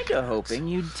kinda hoping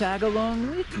you'd tag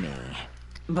along with me.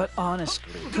 But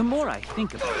honestly, the more I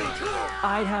think about it,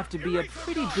 I'd have to be a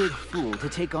pretty big fool to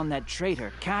take on that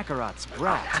traitor Kakarot's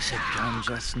brat. I'm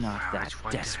just not that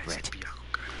desperate.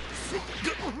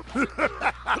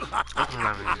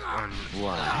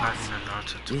 What?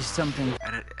 Is something...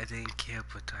 I didn't care,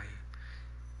 but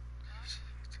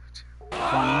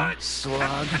funny,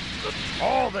 slug?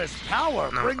 All this power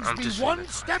brings me one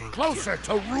step closer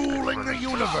to ruling the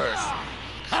universe.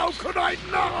 How could I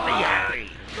not be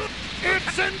happy?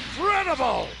 It's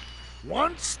incredible!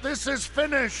 Once this is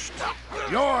finished,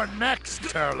 you're next,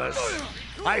 Turles.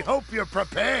 I hope you're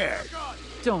prepared.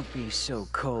 Don't be so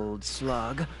cold,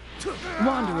 Slug.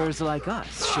 Wanderers like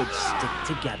us should stick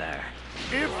together.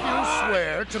 If you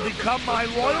swear to become my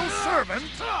loyal servant,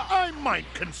 I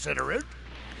might consider it.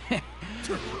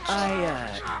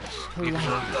 Politely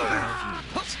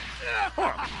refuse.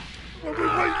 Well, we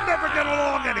might never get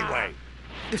along anyway.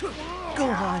 Go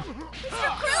on. Mr.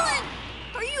 Krillin,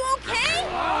 are you okay?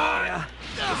 Yeah,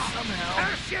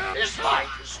 somehow. This fight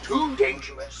is too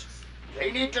dangerous.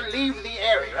 They need to leave the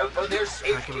area for their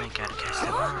safety. I can make out a cast.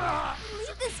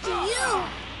 Leave this to you.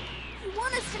 You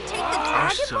want us to take the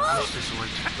Dragon Ball?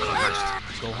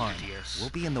 Gohan, we'll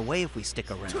be in the way if we stick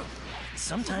around.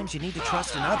 Sometimes you need to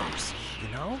trust in others, you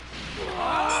know?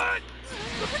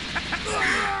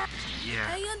 Yeah.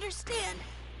 I understand.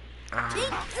 Thank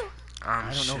you.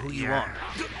 I don't know who you are.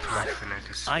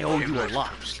 I owe you a lot.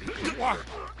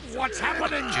 What's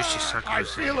happening? Juicy Sakura. I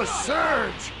feel a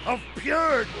surge of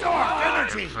pure dark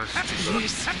energy.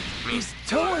 Is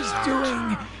Toa's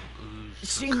doing?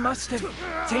 She must have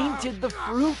tainted the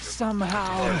fruit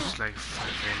somehow. There's like 5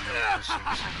 random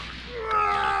persons.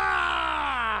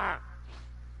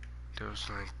 There was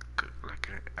like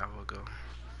an hour ago.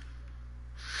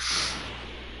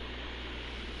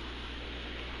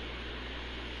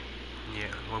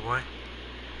 Yeah, what?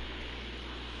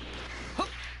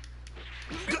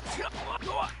 Yeah.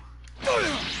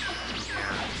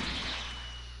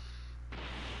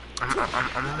 I'm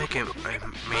gonna make a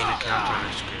main account on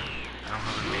this game. I don't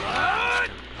have a main account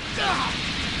on this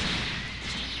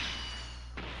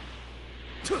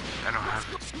game. I don't have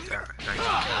like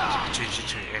change it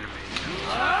to an anime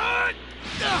account.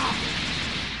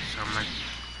 So I'm like,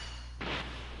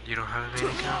 you don't have a main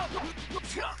account?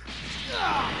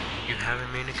 You have a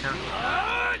main account?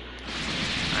 I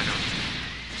don't.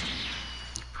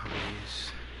 You probably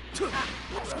is.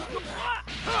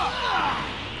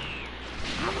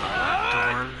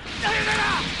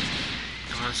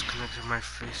 The one's connected to my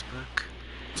Facebook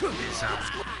is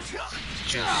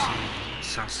Juicy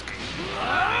Sasuke.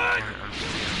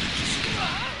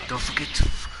 Don't forget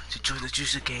to join the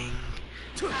Juicy Gang.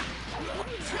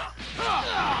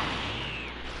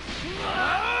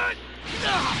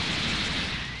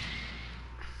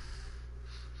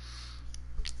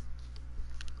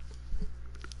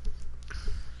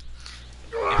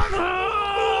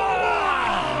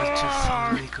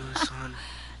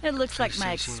 It looks like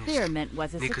my experiment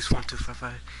was a Nico's success.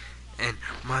 1255 and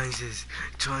mine's is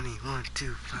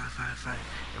 212555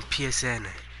 and PSN.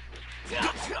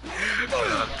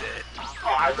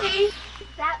 Harvey,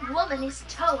 that woman is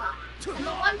Toa, and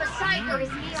the one beside her is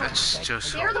Mira. That's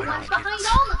just They're the ones behind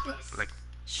all of this. Like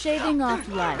Shaving off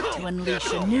life to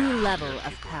unleash a new level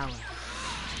of power.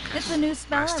 It's a new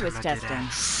spell I was testing,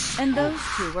 and those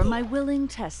two were my willing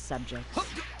test subjects.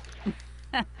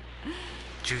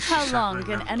 How long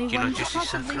can anyone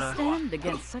possibly stand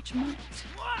against such might?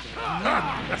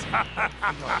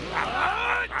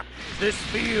 This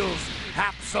feels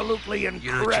absolutely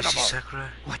incredible.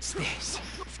 What's this?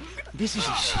 This is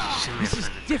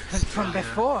different from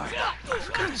before.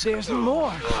 There's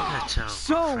more.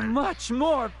 So much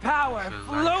more power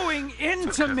flowing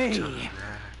into me.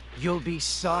 You'll be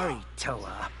sorry,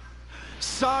 Toa.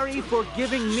 Sorry for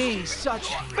giving me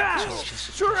such vast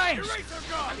strength.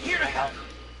 I'm here to help.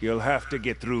 You'll have to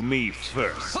get through me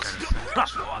first.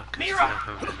 Mira!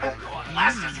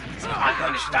 Last I'm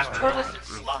going to stop her list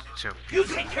slug. You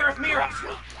take care of Mira.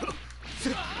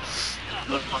 Good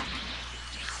luck.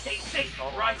 Stay safe,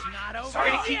 alright?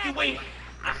 Sorry to keep you waiting.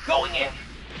 I'm going in.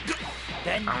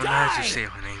 Then I don't know how to say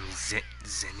her name.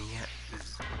 Xenia?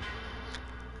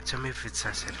 Tell me if it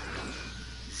says it.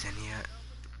 Xenia?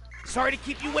 Sorry to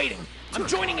keep you waiting. I'm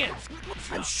joining in.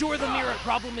 I'm sure the Mira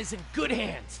problem is in good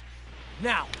hands.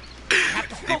 Now, I have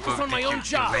to focus on my own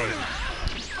job. Okay.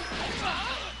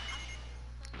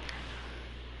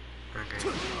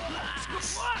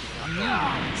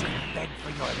 Beg for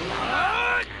your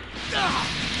life.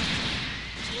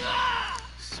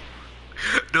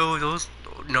 No, those.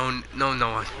 No.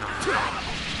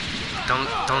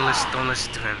 Don't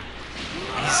listen to him.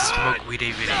 He's a smoke weed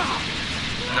every day.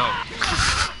 No.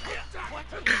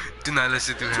 Do not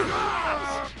listen to him.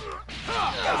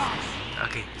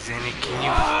 Okay, Zanny,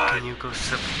 can you go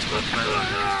sub to my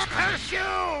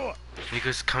channel? Can you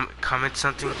guys comment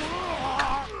something?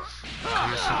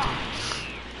 Comment something.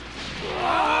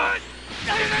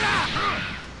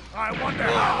 I wonder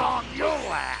how long you'll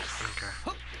last. Okay.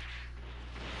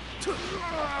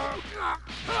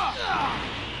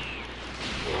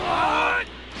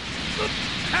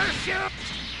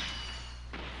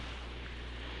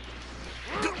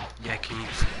 Yeah, can you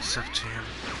sub to him?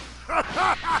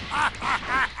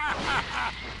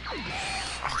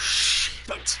 Oh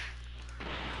shit!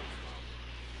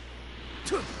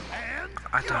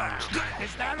 I thought I was dying.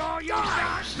 Is that all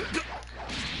yours?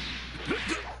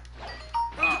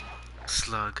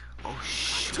 Slug. Oh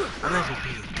shit! I'm not even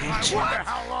paying attention. I wonder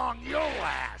how long you'll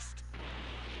last.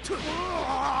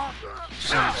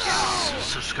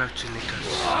 Subscribe to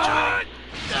Nico's channel.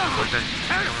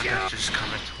 That just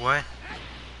comment. What?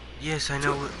 Yes, I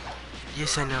know.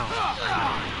 Yes, I know.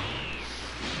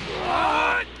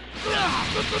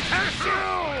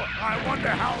 I wonder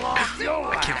how long you'll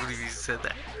last. I can't believe you said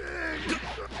that.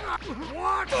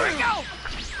 What? Here we go!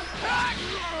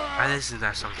 I listen to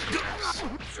that song sometimes.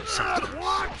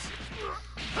 Sometimes.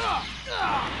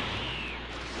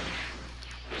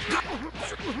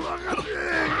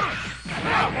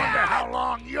 I wonder how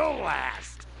long you'll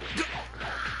last.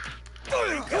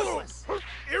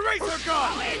 Eraser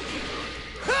gun!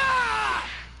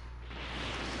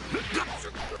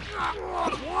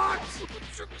 What?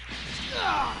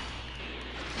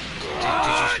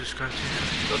 Did you subscribe to him?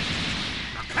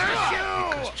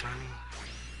 Because Johnny.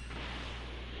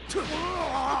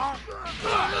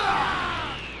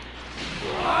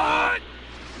 What?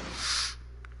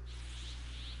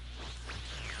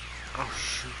 Oh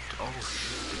shoot, the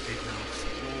big mouth.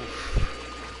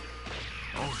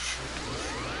 Oh shoot,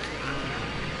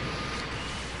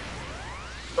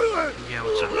 Yeah,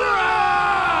 what's up?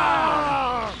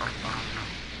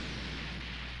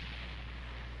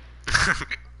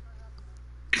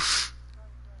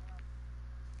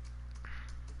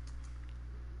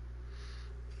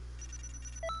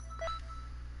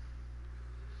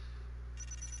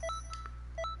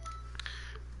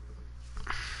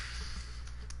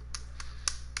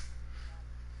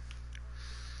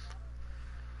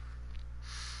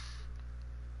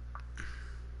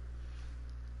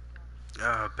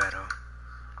 Better.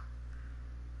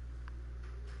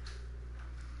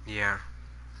 Yeah.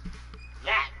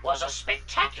 That was a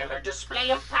spectacular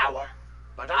display of power,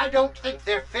 but I don't think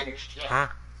they're finished yet. Huh?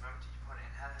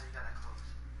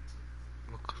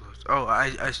 What close? Oh, I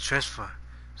transfer.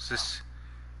 Is this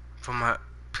from my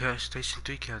PlayStation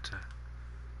 3 character?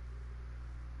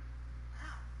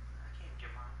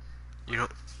 You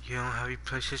don't have your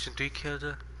PlayStation 3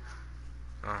 character?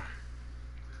 Oh.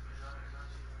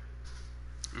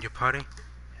 Your party?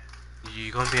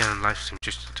 You're gonna be on a live stream,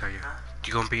 just to tell you.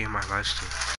 You're gonna be in my live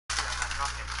stream.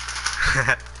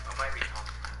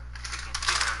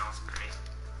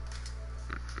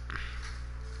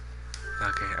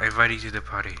 Okay, I invited you to the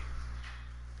party.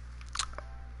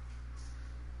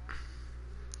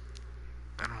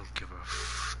 I don't give a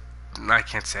I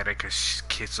can't say that because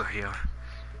kids are here.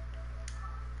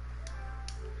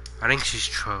 I think she's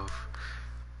Trove.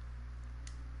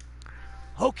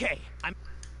 Okay, I'm...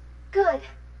 Good.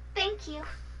 Thank you.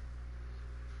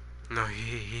 No,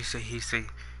 he's not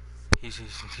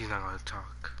gonna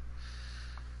talk.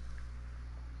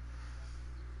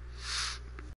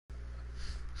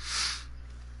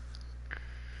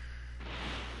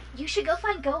 You should go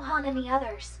find Gohan and the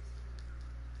others.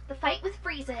 The fight with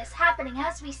Frieza is happening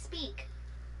as we speak.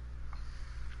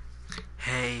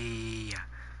 Hey,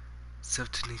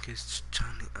 Subtanica's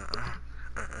Johnny.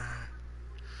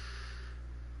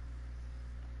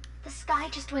 The sky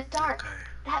just went dark. Okay.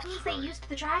 That means they used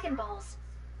the Dragon Balls,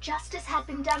 just as had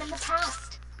been done in the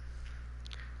past.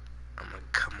 I'm gonna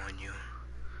come on you.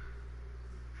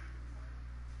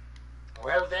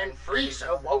 Well then,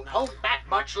 Frieza won't hold back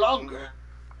much longer.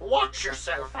 Watch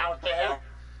yourself out there.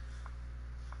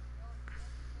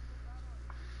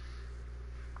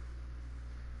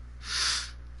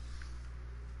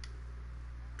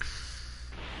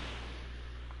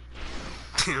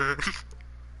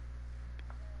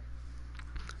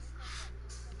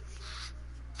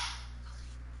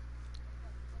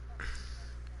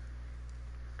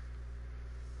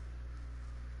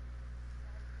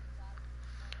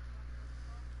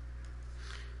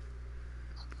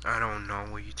 I don't know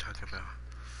what you're talking about.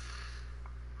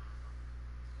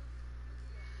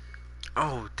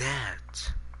 Oh,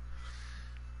 that.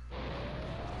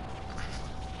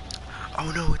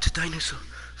 Oh no, it's a dinosaur.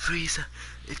 Frieza.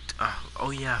 Oh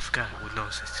yeah, I forgot. Well, no,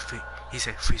 he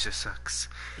said Frieza sucks.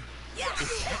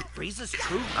 Is that Frieza's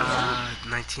true?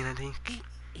 19, I think.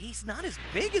 He's not as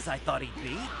big as I thought he'd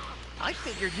be. I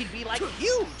figured he'd be like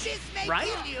huge, right?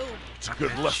 It's a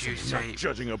good lesson in not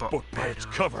judging a book by its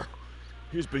cover.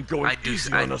 He's been going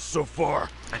easy on us so far.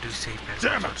 I do say better.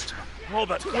 Damn it! All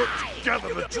that work to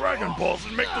gather the Dragon Balls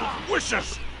and make those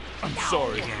wishes! I'm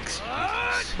sorry,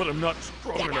 but I'm not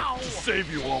strong enough to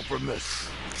save you all from this.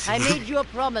 I made you a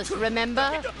promise,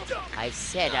 remember? I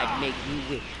said I'd make you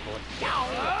wish for it.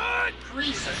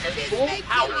 Frieza at full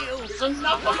power is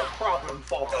enough of a problem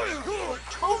for us.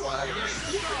 Toa is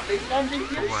secretly lending him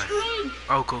strength.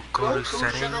 Oh, go to Goku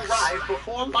settings. should arrive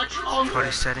before much longer. Go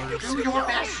to settings. Do your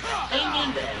best. Hang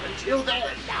in there until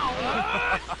then.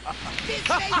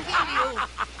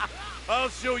 I'll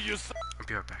show you some. I'll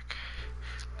be right back.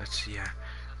 Let's see,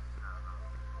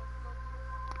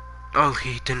 Oh,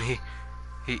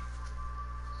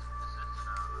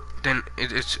 then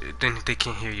they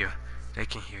can't hear you. They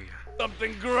can hear you.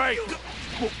 Something great!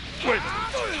 Wait,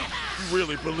 you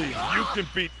really believe you can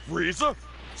beat Frieza?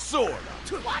 Sort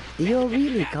You're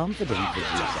really confident with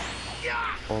yourself.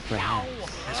 Or perhaps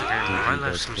That's okay, did my you go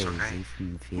life seems crazy okay.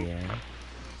 from fear?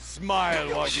 Smile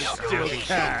while you still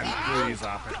can,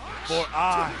 Frieza. For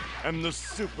I am the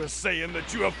Super Saiyan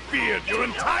that you have feared your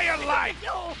entire life!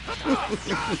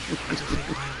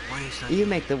 You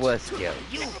make the worst joke.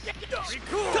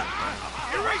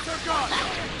 Eraser gun!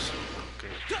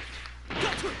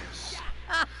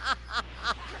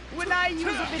 When I use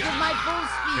a bit of my full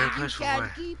speed, you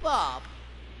can't keep up.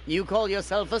 You call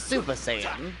yourself a Super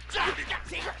Saiyan?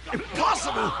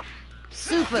 Impossible!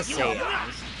 Super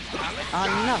Saiyans are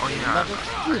nothing but a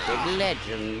stupid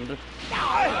legend.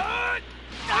 I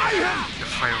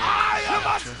am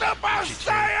a Super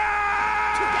Saiyan!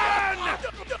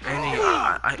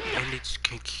 Andy,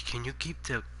 can you keep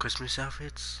the Christmas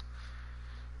outfits?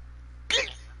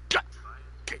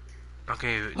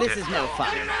 Okay. This is no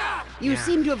fun. You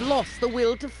seem to have lost the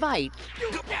will to fight.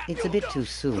 It's a bit too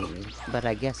soon, but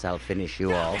I guess I'll finish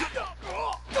you off.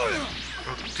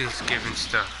 Thanksgiving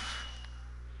stuff.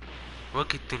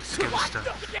 Look at Thanksgiving stuff.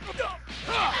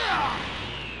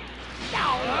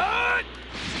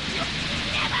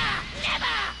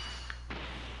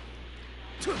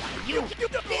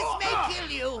 This may kill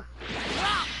you.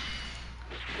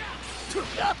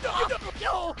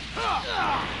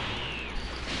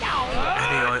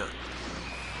 Andy,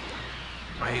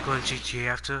 are you going to GTA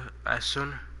after as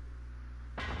soon?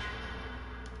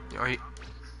 Are you?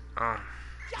 Oh.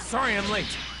 Sorry I'm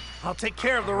late. I'll take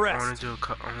care of the rest. I want to do a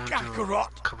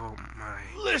couple of my.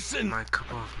 Listen!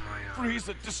 Couple of my.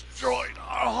 Frieza destroyed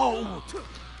our home!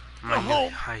 My the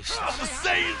home heist. of the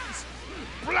Saiyans!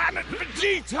 Planet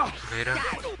Vegeta! Later.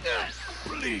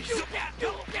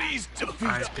 Please defeat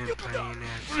I've been playing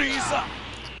at. Frieza!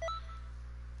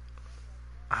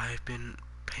 I've been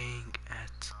paying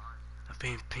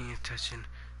attention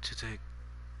to the.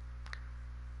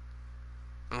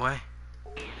 What?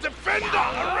 Defend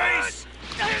our race!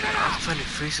 I'm fighting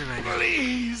Frieza right now.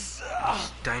 Please!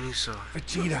 Dinosaur.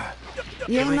 Vegeta.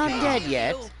 You're not dead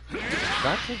yet.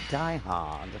 Such a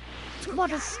diehard.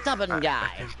 What a stubborn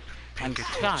guy. I'm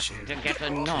starting to get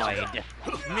annoyed.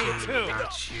 Me too.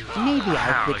 Maybe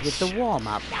I'll quit with the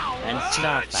warm-up and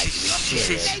start fighting She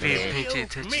said she's seriously. paying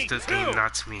attention to the game,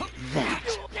 not me. That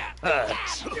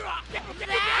hurts.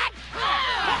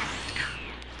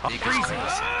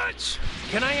 Frieza,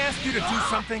 can I ask you to do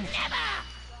something?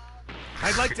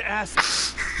 I'd like to ask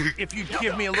if you'd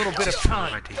give me a little bit of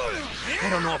time. I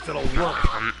don't know if it'll work,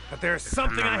 but there's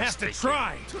something I have to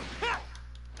try.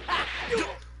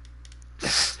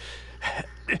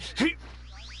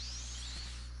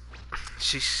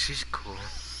 She's cool.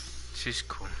 She's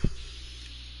cool.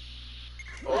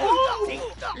 Oh,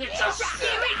 it's a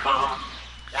spirit bomb.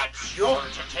 That's sure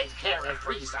to take care of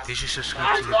Frieza. Did you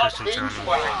subscribe to I the thought custom things channel?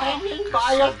 were hanging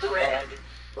by a thread,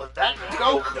 but that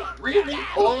Goku really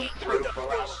pulled through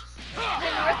for us. The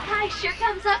North Kai sure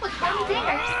comes up with fun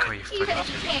dingers, you even if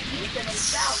you can't use them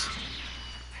himself.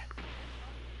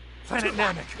 Planet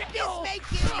Namek. This may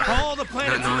kill you. All the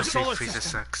planets in No, the say solar Frieza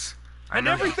system. sucks. I And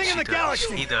know everything in she the does.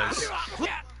 galaxy. He does.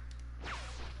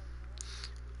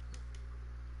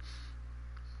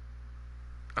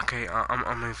 Okay, I'm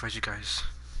gonna invite you guys.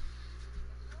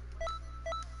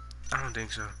 I don't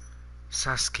think so.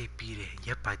 Sasuke beat it.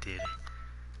 Yep, I did.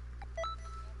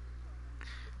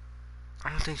 I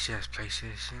don't think she has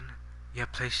PlayStation. Yeah,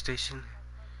 PlayStation.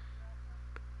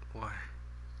 What?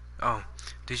 Oh,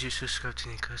 did you subscribe to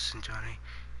Nicholas and Johnny?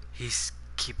 He's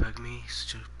keep bugging me,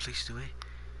 so please do it.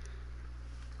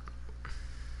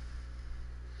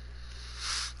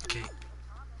 Okay.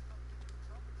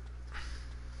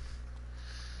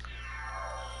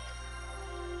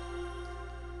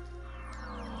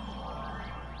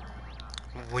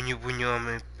 When you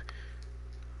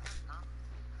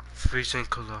freezing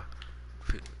color,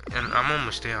 and I'm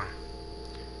almost there.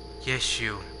 Yes,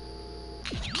 you.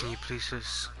 Can you please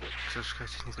subscribe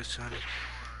to Nicholas Johnny?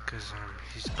 Cause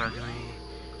he's bugging me.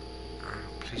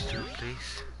 Please do it,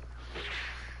 please.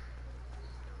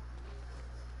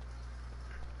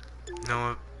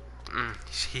 Noah,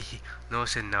 Noah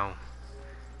said no.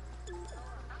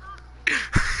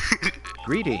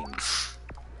 Greetings.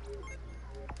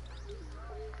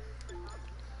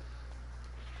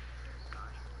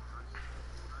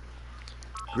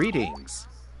 Greetings.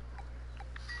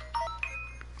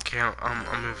 Okay, I'm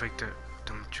gonna invite the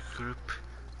group.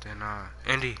 Then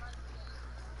Andy.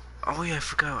 Oh yeah, I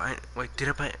forgot. Wait, did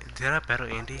I battle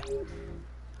Andy?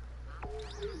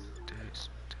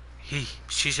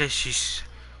 She said she's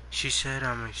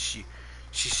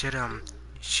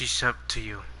up to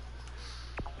you.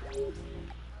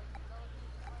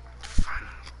 Fine,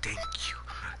 thank you.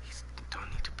 Don't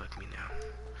need to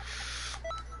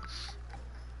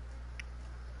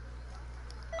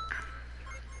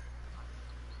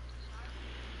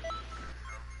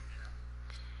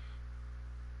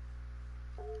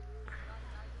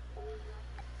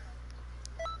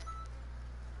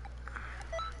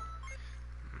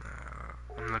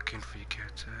looking for your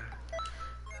character.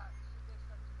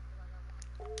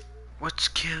 What's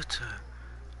character?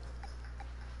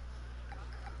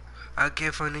 I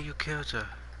can't find a new character.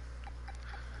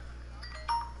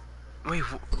 Wait,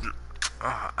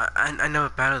 I never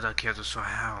battled that character, so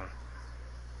how?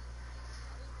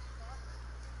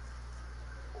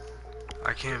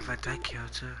 I can't invite that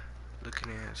character.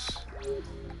 Looking at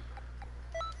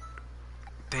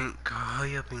Think,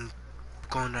 hurry up and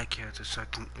go on that character so I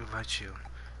can invite you.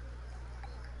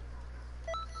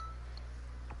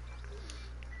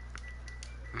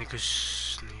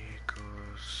 Niggas.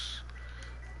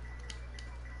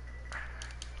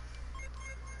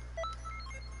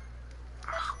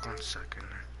 One second.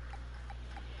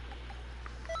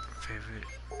 Favorite.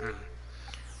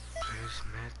 Please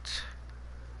met.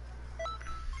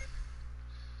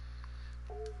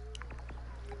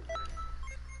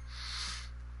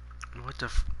 What the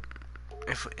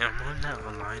if am I not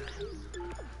online?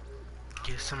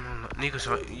 Yes, I'm online. Niggas,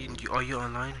 are you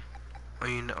online? Are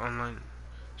you in the online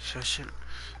session?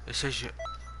 It says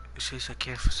I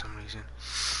can't for some reason.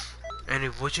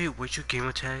 And what's your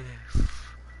gamer tag?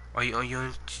 Are you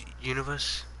on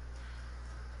Xenoverse?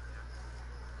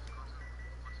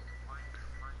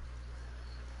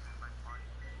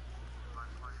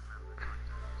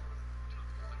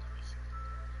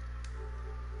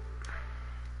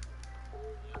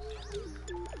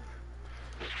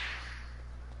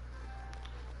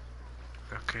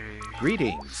 Okay.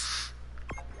 Greetings.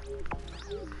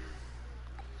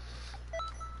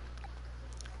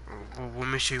 What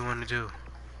mission you want to do?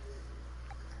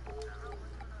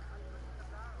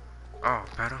 Oh,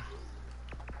 battle.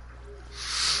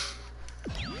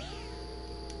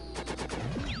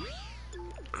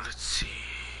 Let's see.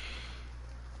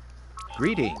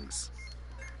 Greetings.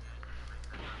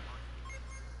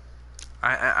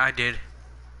 I did.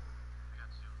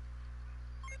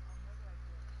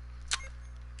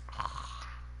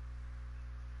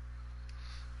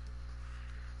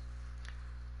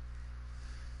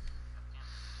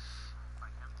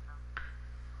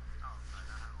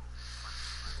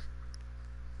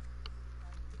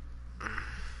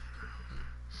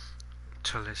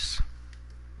 Chalice.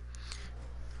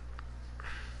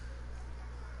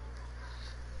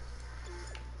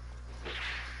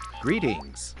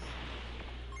 Greetings.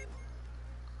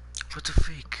 What the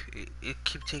freak? It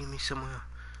keep taking me somewhere.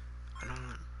 I don't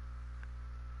want.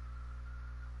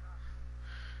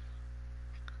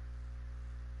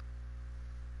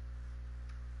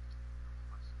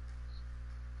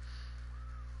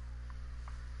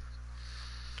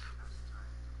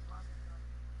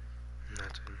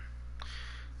 Nothing.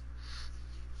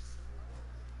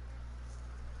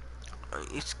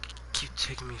 It's keep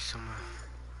taking me somewhere.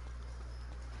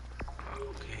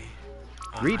 Okay.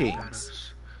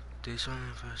 Greetings. This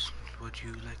Xenoverse, would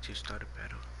you like to start a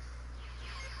battle?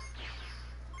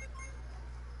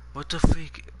 What the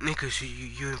freak, niggas?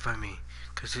 You invite me,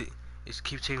 cause it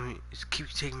keep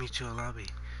taking me to a lobby.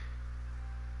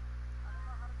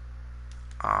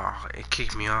 Ah, it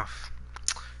kicked me off.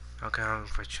 Okay, I'll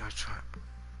invite you. I'll try.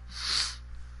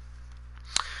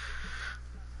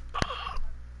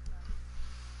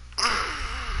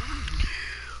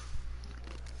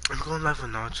 I'm going live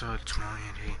with Naruto tomorrow,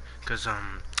 Andy, cause I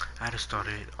had to start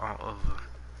it all over.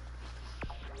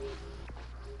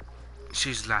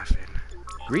 She's laughing.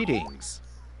 Greetings.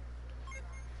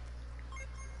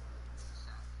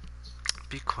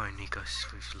 Be quiet, Nikos.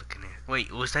 Who's looking at?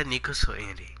 Wait, was that Nikos or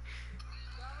Andy?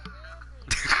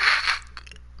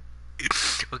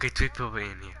 Okay, 3 people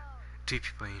in here. 3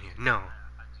 people in here. No.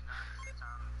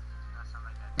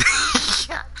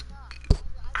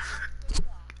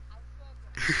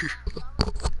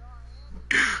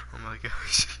 Oh my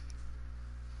gosh.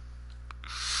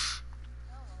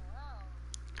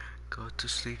 Go to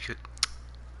sleep.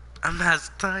 I'm not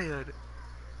tired.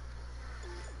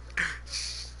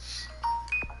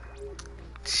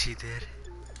 She did.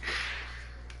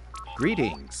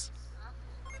 Greetings.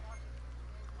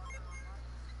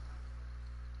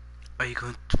 Are you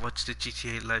going to watch the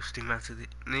GTA live stream after the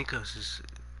Nikos is?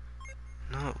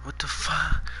 No, what the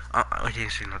fuck? I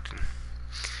didn't say nothing.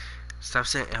 Stop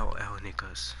saying LL,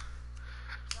 Nikos.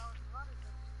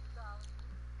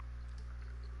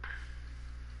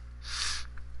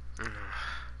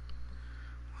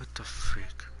 What the freak?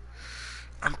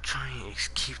 I'm trying to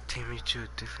keep taking me to a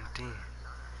different thing.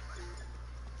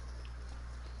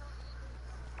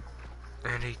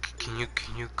 Andy, can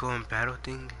you go and battle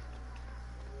thing?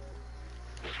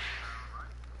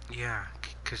 Yeah,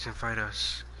 cause invite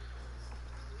us.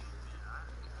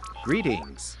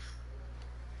 Greetings.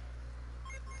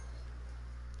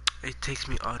 It takes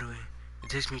me all the way. It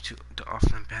takes me to the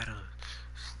offline battle.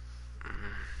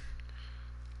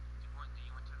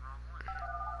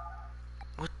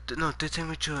 What? No, they take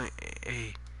me to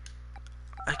a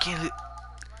I can't leave.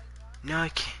 Now I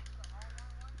can't.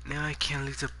 Now I can't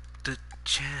leave the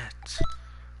chat.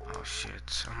 Oh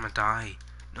shit! I'm gonna die.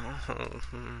 No.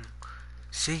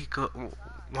 See, go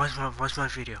watch my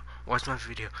video. Watch my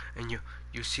video, and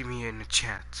you see me in the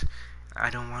chat. I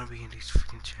don't want to be in these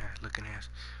freaking chat looking at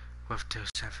with the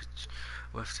savage,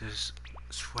 with this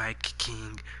swag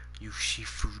king,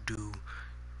 Yushifudu,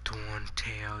 torn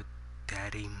tail,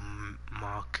 daddy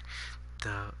mock,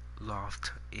 the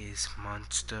loft is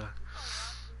monster.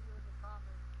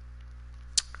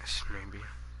 Maybe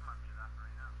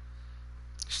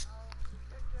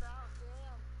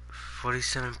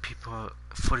 47 people,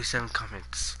 47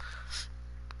 comments.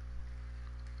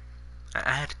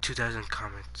 I had 2,000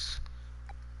 comments.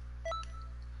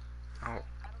 Oh,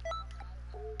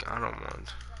 I don't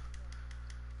want.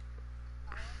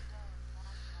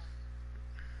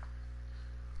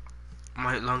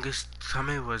 My longest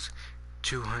comment was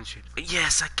 200.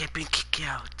 Yes, I kept being kicked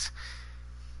out.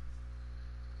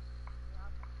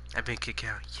 I've been kicked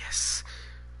out. Yes.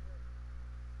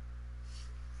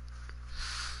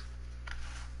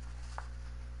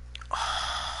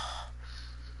 Oh.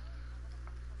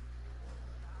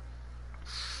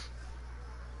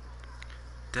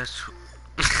 That's.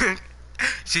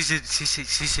 she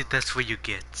said that's what you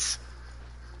get.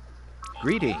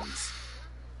 Greetings.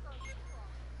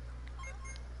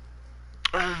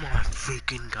 Oh my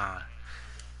freaking god.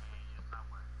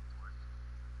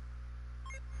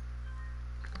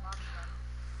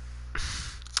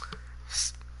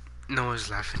 Noah's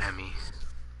laughing at me.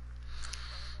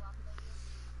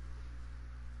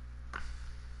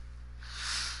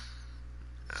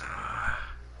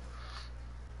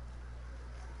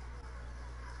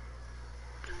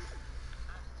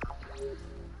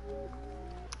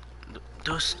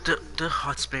 The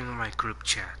hot spam in my group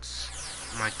chats,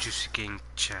 my Juicy Gang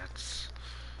chats.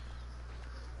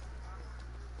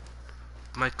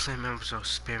 My clan members are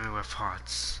spamming with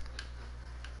hearts.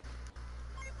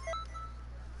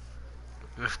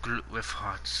 With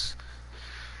hearts.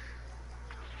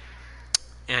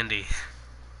 Andy,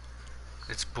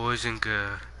 it's boys and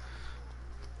girl.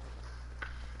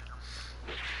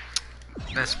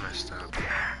 That's messed up.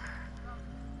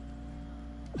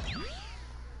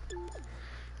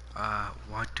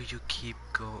 Why do you keep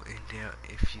going there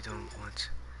if you don't want?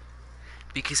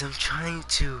 Because I'm trying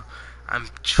to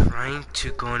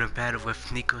go in a battle with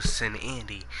Nikos and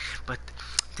Andy, but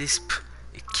it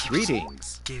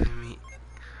keeps giving me.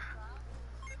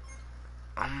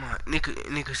 Oh my,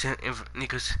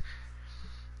 Nikos,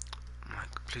 my,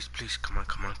 please, come on.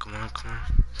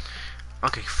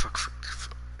 Okay, fuck.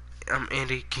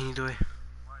 Andy, can you do it?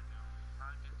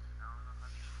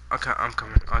 Okay, I'm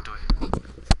coming. I'll do it.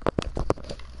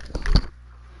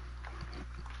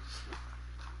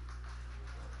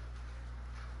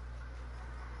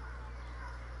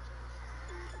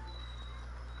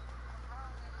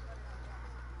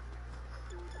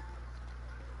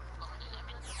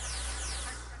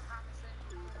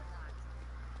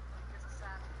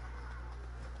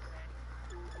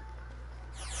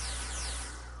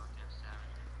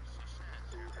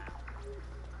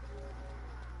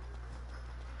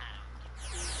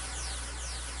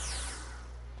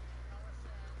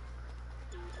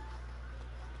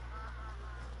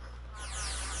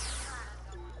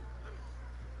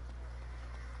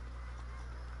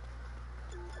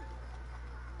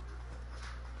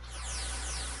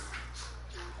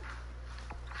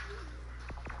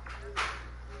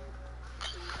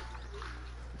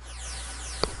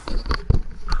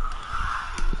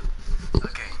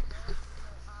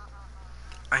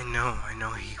 I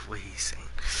know what he's saying.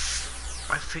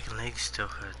 My freaking leg still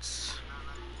hurts.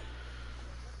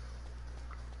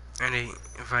 And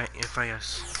if I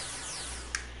yes.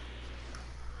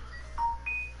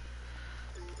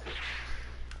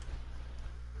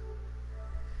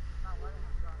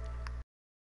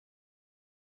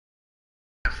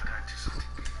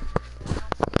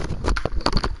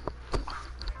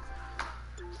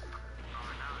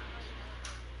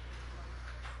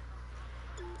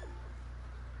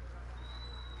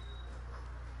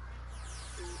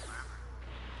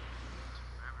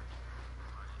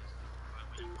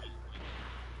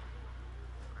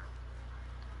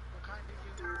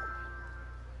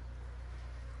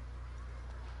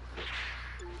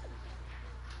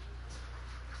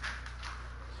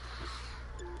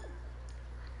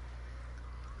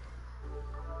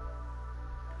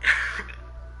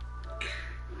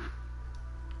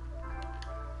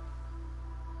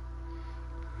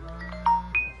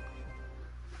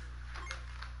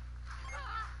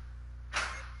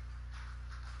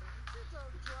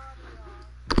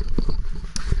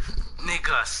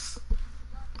 us.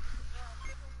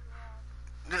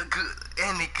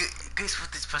 Andy, guess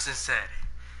what this person said?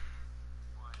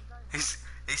 They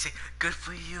say, good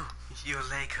for you, your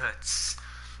leg hurts.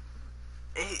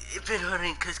 It been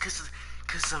hurting cause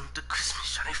the Christmas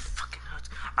shop, it fucking hurts.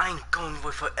 I ain't going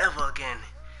away forever again.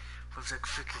 With the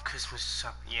freaking Christmas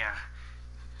shop, yeah.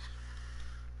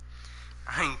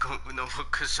 I ain't going with no more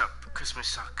Christmas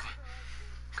shop.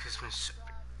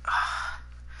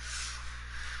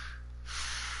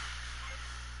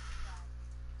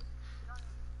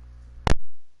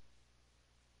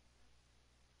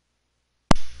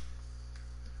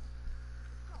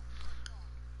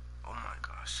 Oh my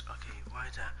gosh, okay, why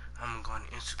that? I'm going to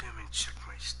Instagram and check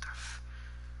my stuff.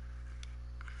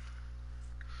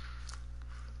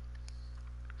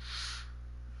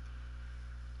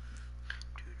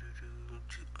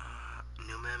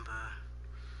 New member.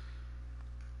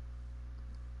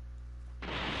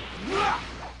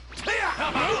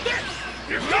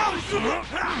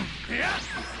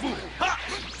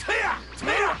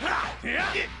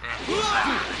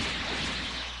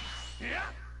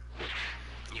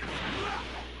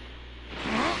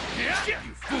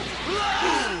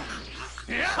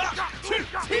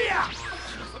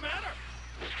 What's the matter?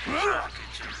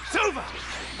 Silver!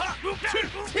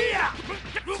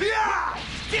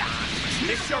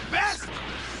 It's your best!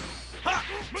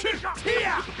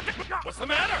 What's the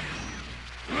matter?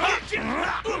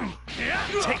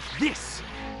 Take this!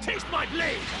 Taste my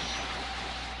blade!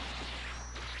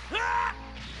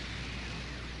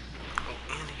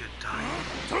 Andy, you're dying.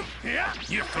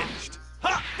 You're finished!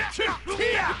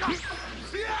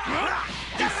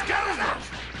 You skeleton!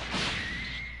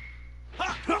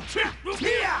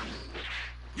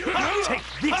 Take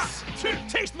this!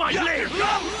 Taste my blade!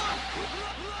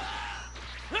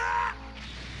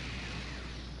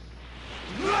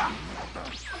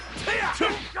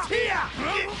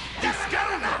 You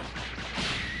skeleton!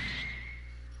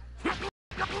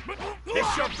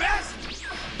 It's your best!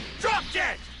 Drop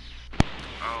dead!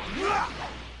 Oh.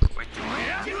 Wait,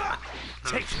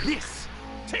 Take this!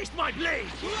 Taste my blade!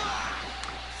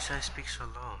 Should I speak so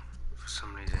low for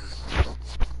some reason?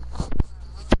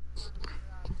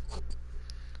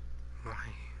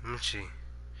 Why? Let me see.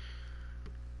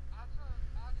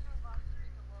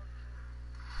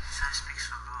 Should I speak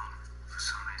so low for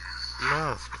some reason?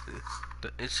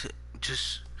 No, it's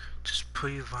just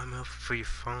put your volume up for your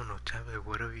phone or tablet,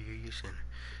 whatever you're using,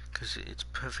 cause it's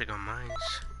perfect on mine.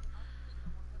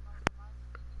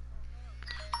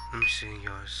 Let me see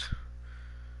yours.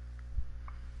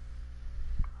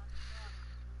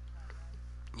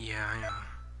 Yeah, I know.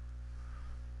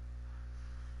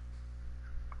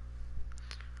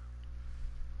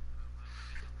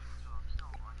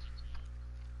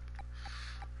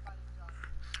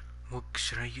 Well,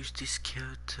 should I use this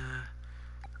character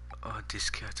or this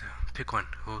character? Pick one.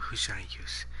 Who should I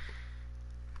use?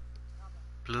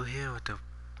 Blue hair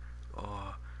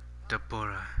or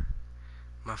Deborah?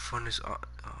 My phone is on.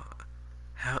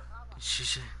 How she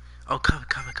should? Oh, come,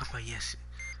 yes.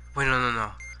 Wait,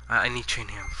 no. I need to train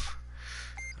him.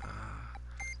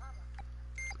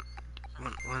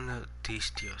 One of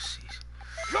these DLCs.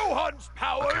 Gohan's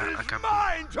power is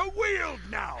mine to wield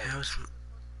now.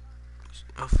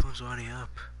 Our phone's already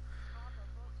up.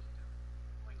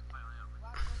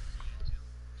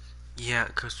 Yeah,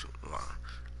 cause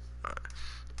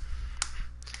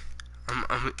I'm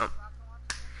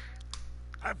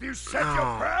Have you said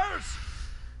your prayers?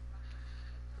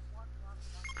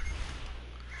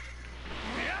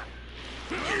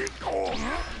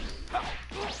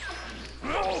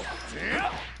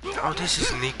 Oh, this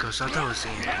is Nico's. I thought it was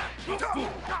Andy.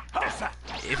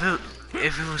 If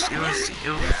it was Andy.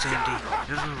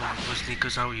 If it was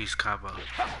Nico's, I would use Cabo.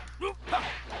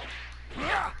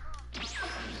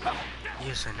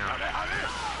 Yes, I know.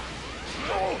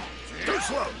 Too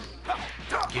slow.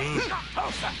 Game.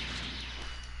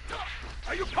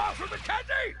 Are you part of the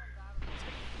candy?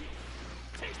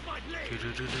 Taste my blade!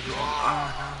 Oh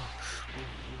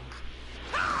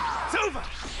no! Silver!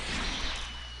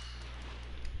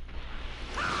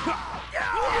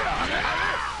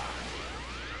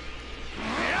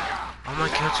 Oh, my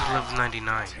character's level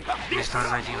 99. And it's not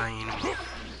 99 anymore. 99?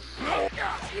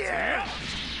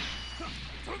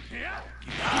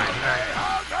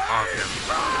 Oh, okay.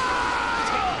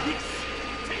 Take this!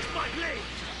 Taste my blade!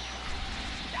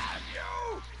 Damn you!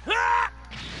 Yeah.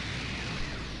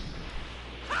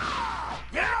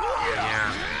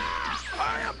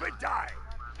 Hurry up and die!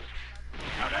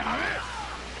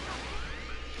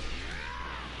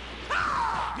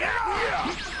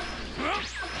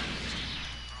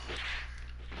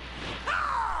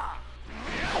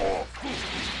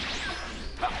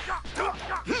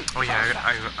 Oh yeah,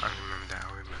 I remember that.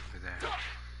 I remember that.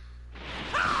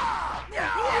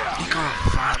 He gone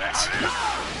fat.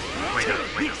 Wait.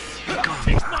 He gone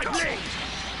fat.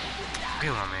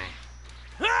 Come on, man.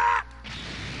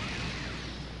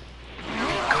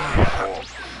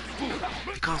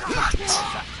 He gone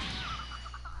fat.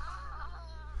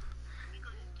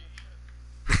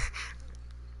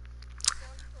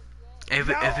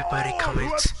 Everybody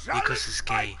comments Nikos is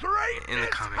gay in the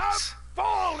comments.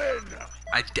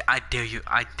 I dare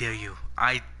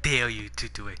you to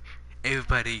do it.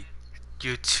 Everybody,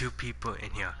 you 2 people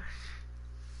in here.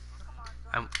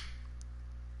 I'm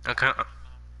okay.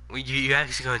 You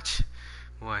actually going to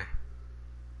what?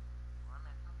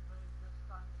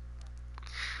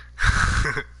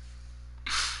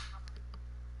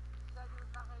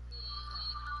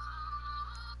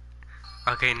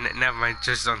 Okay, never mind.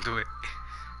 Just don't do it.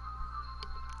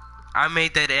 I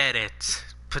made that edit.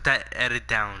 Put that edit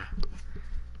down.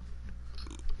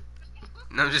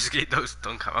 No, just kidding. Those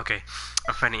don't come. Okay,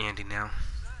 I'm finding Andy now.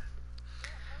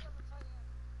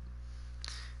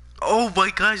 Oh my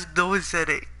gosh, no one said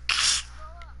it.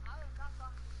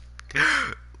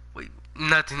 Wait,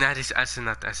 nothing. I said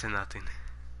nothing. I said nothing.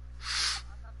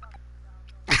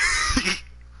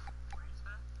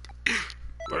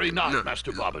 Worry not, no,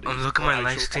 Master Bobbity. Look at my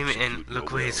live stream and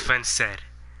look what his friend said.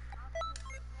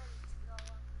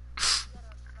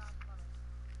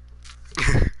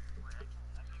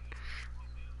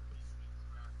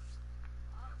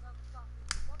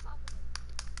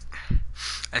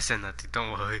 I said nothing,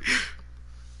 don't worry.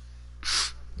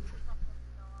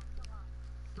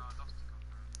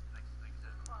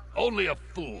 Only a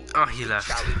fool. Oh, he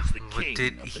left. What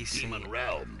did he say?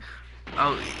 Realm.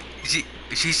 Oh,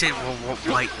 she said, well,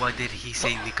 why did he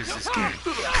say Nikos is gay?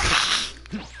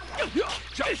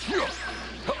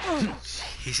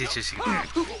 He said just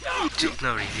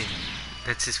no reason.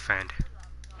 That's his friend.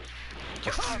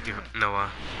 Noah.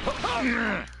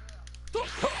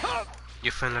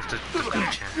 Your friend left the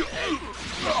group chat.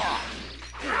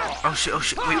 Oh shit,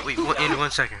 wait, in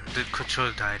 1 second. The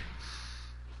controller died.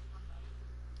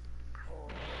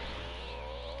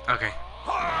 Okay.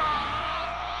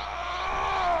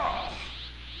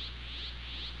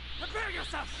 Prepare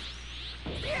yourself!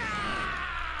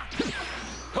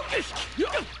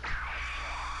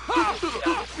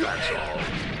 That's all.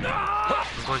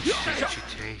 I'm going to shoot you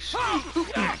taste.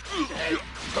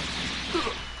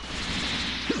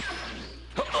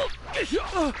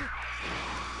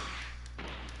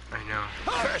 I know.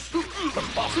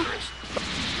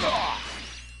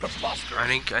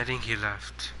 I think he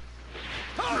left.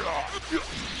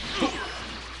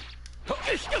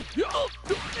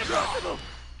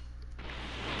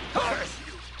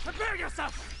 Prepare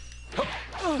yourself!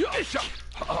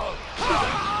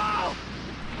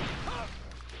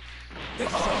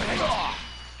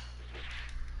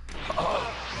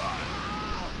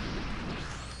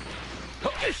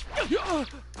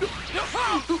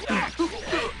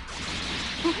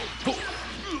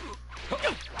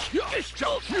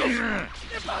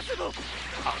 Impossible!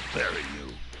 I'll bury you.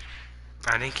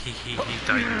 I think he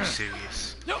thought you were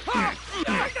serious.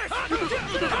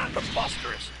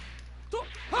 Preposterous.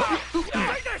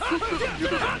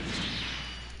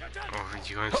 Oh,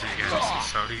 you're going to the guys.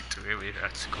 Sorry to really,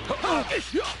 that's cool.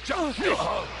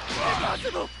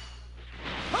 Impossible!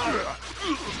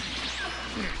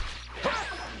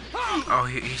 Oh,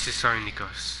 he's just sorry,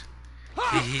 Nikos.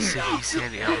 He said,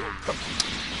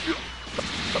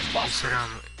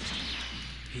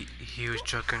 he was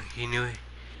joking. He knew you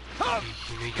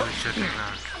were joking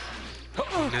around.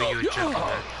 He knew you were joking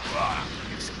around.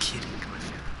 He was kidding with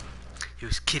you. He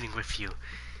was kidding with you.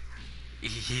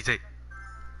 He did.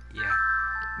 Yeah.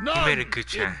 None he made a good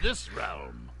chat. In this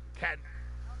realm can.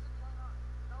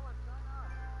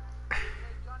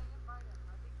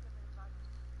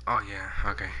 Oh yeah.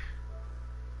 Okay.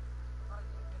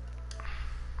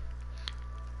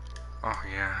 Oh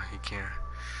yeah. He can.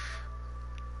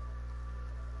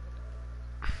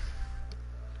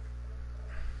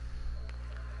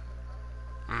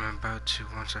 I'm about to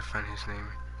once I find his name.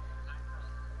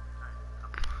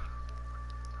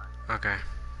 Okay.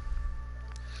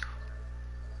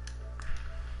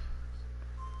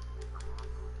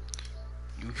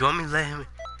 You want me to let him?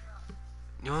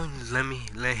 You want to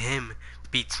let him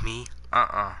beat me?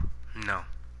 No.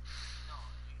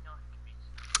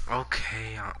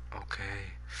 Okay.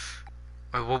 Okay.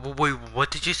 Wait.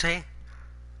 What did you say?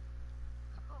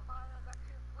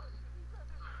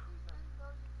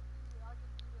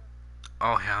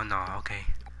 Oh hell no. Okay.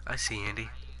 I see, Andy.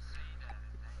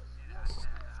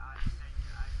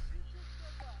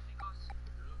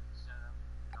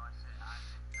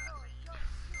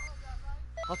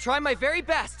 I'll try my very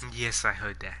best. Yes, I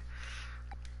heard that.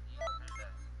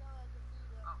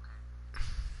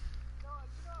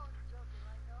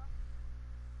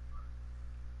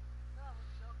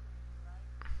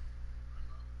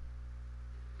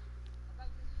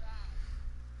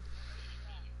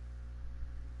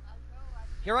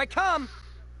 Here I come.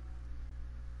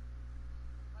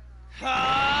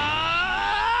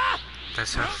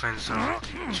 That's how friends are.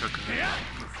 Chocolate.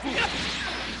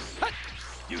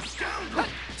 You scoundrel!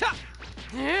 Go!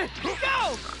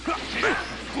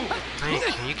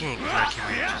 Can you can't crack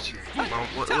him just here.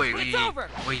 Well,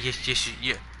 wait, yes,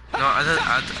 yeah. No, I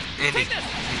Andy,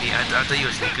 I thought you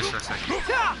were sneakers for a second.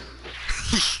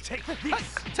 Take this!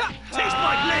 Taste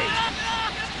my blade!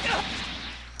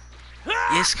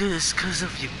 Yes, cause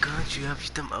of your guns, you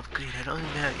have them upgrade. I don't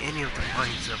even have any of the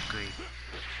points upgrade.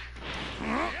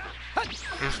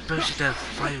 Especially that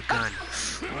fire gun.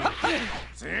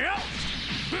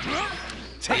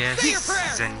 Yes,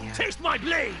 Xenia. Taste my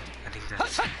blade! I think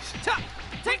that's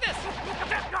Take this!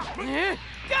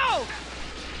 Go!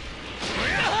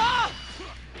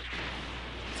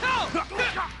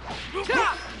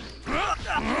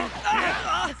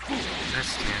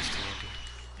 That's nasty, Andy.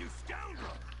 You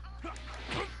scoundrel!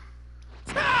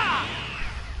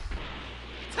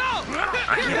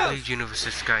 I can't believe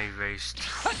Xenoverse got erased.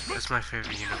 That's my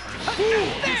favorite universe.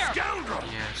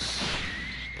 Yes.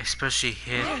 Especially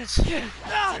Hit.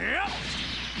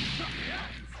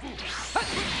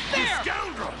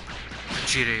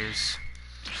 Vegeta is.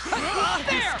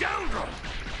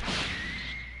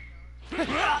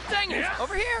 Dang it!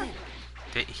 Over here!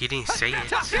 He didn't say it.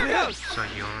 So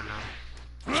you don't know.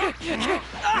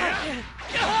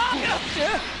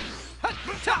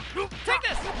 Take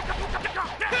this!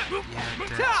 Yeah,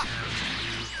 that's how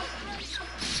you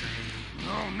say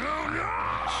no.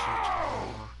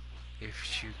 If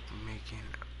you making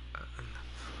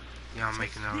yeah, I'm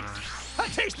making that one.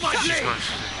 Taste my blade!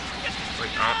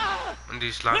 Wait, on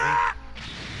this lobby?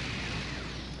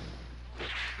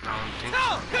 No, I don't think so.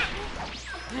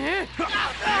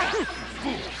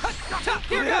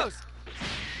 Here goes!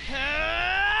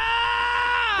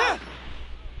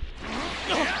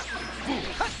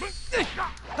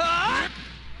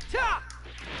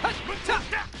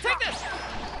 Take this!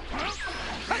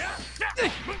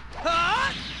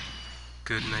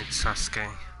 Good night, Sasuke.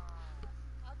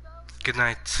 Good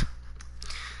night.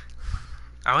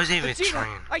 I wasn't even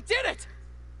trying. I did it!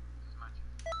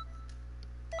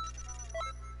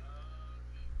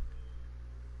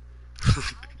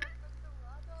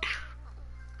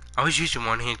 I was using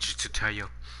one hand just to tell you.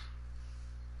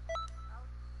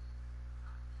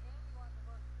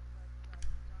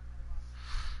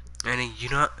 And you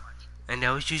know, and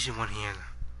I was using one hand.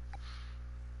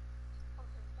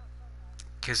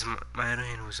 Cause my other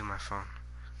hand was in my phone.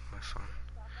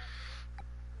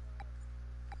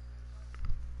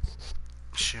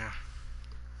 Sure.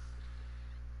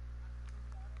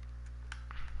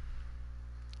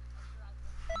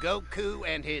 Goku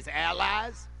and his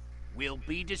allies will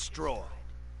be destroyed.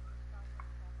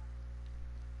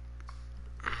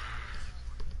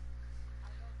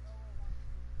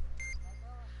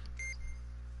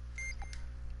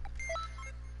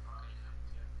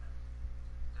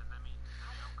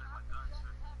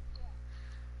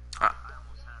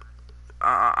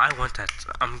 I want that.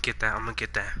 I'm gonna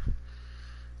get that.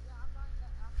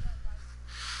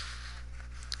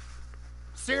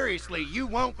 Seriously, you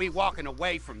won't be walking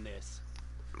away from this.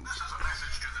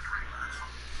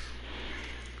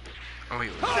 Oh,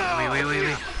 wait.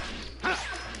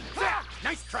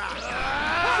 Nice try.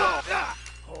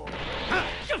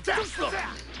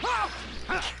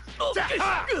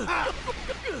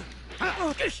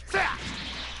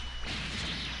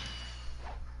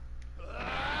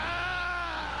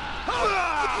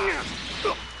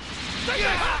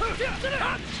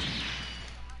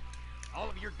 All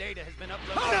of your data has been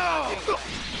uploaded.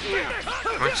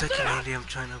 1 second, Andy. I'm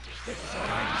trying to.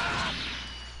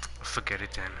 Forget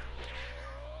it then.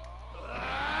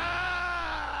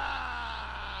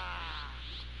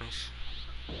 Nice.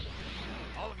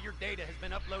 All of your data has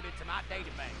been uploaded to my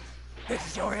database. This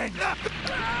is your end.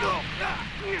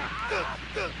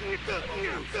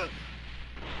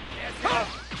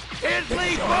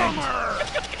 Deadly Boomer!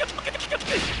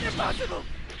 Impossible!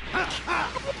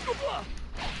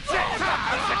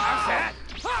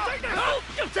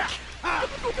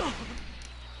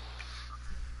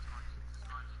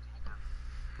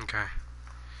 Okay.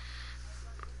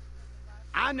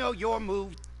 I know your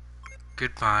move.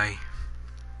 Goodbye.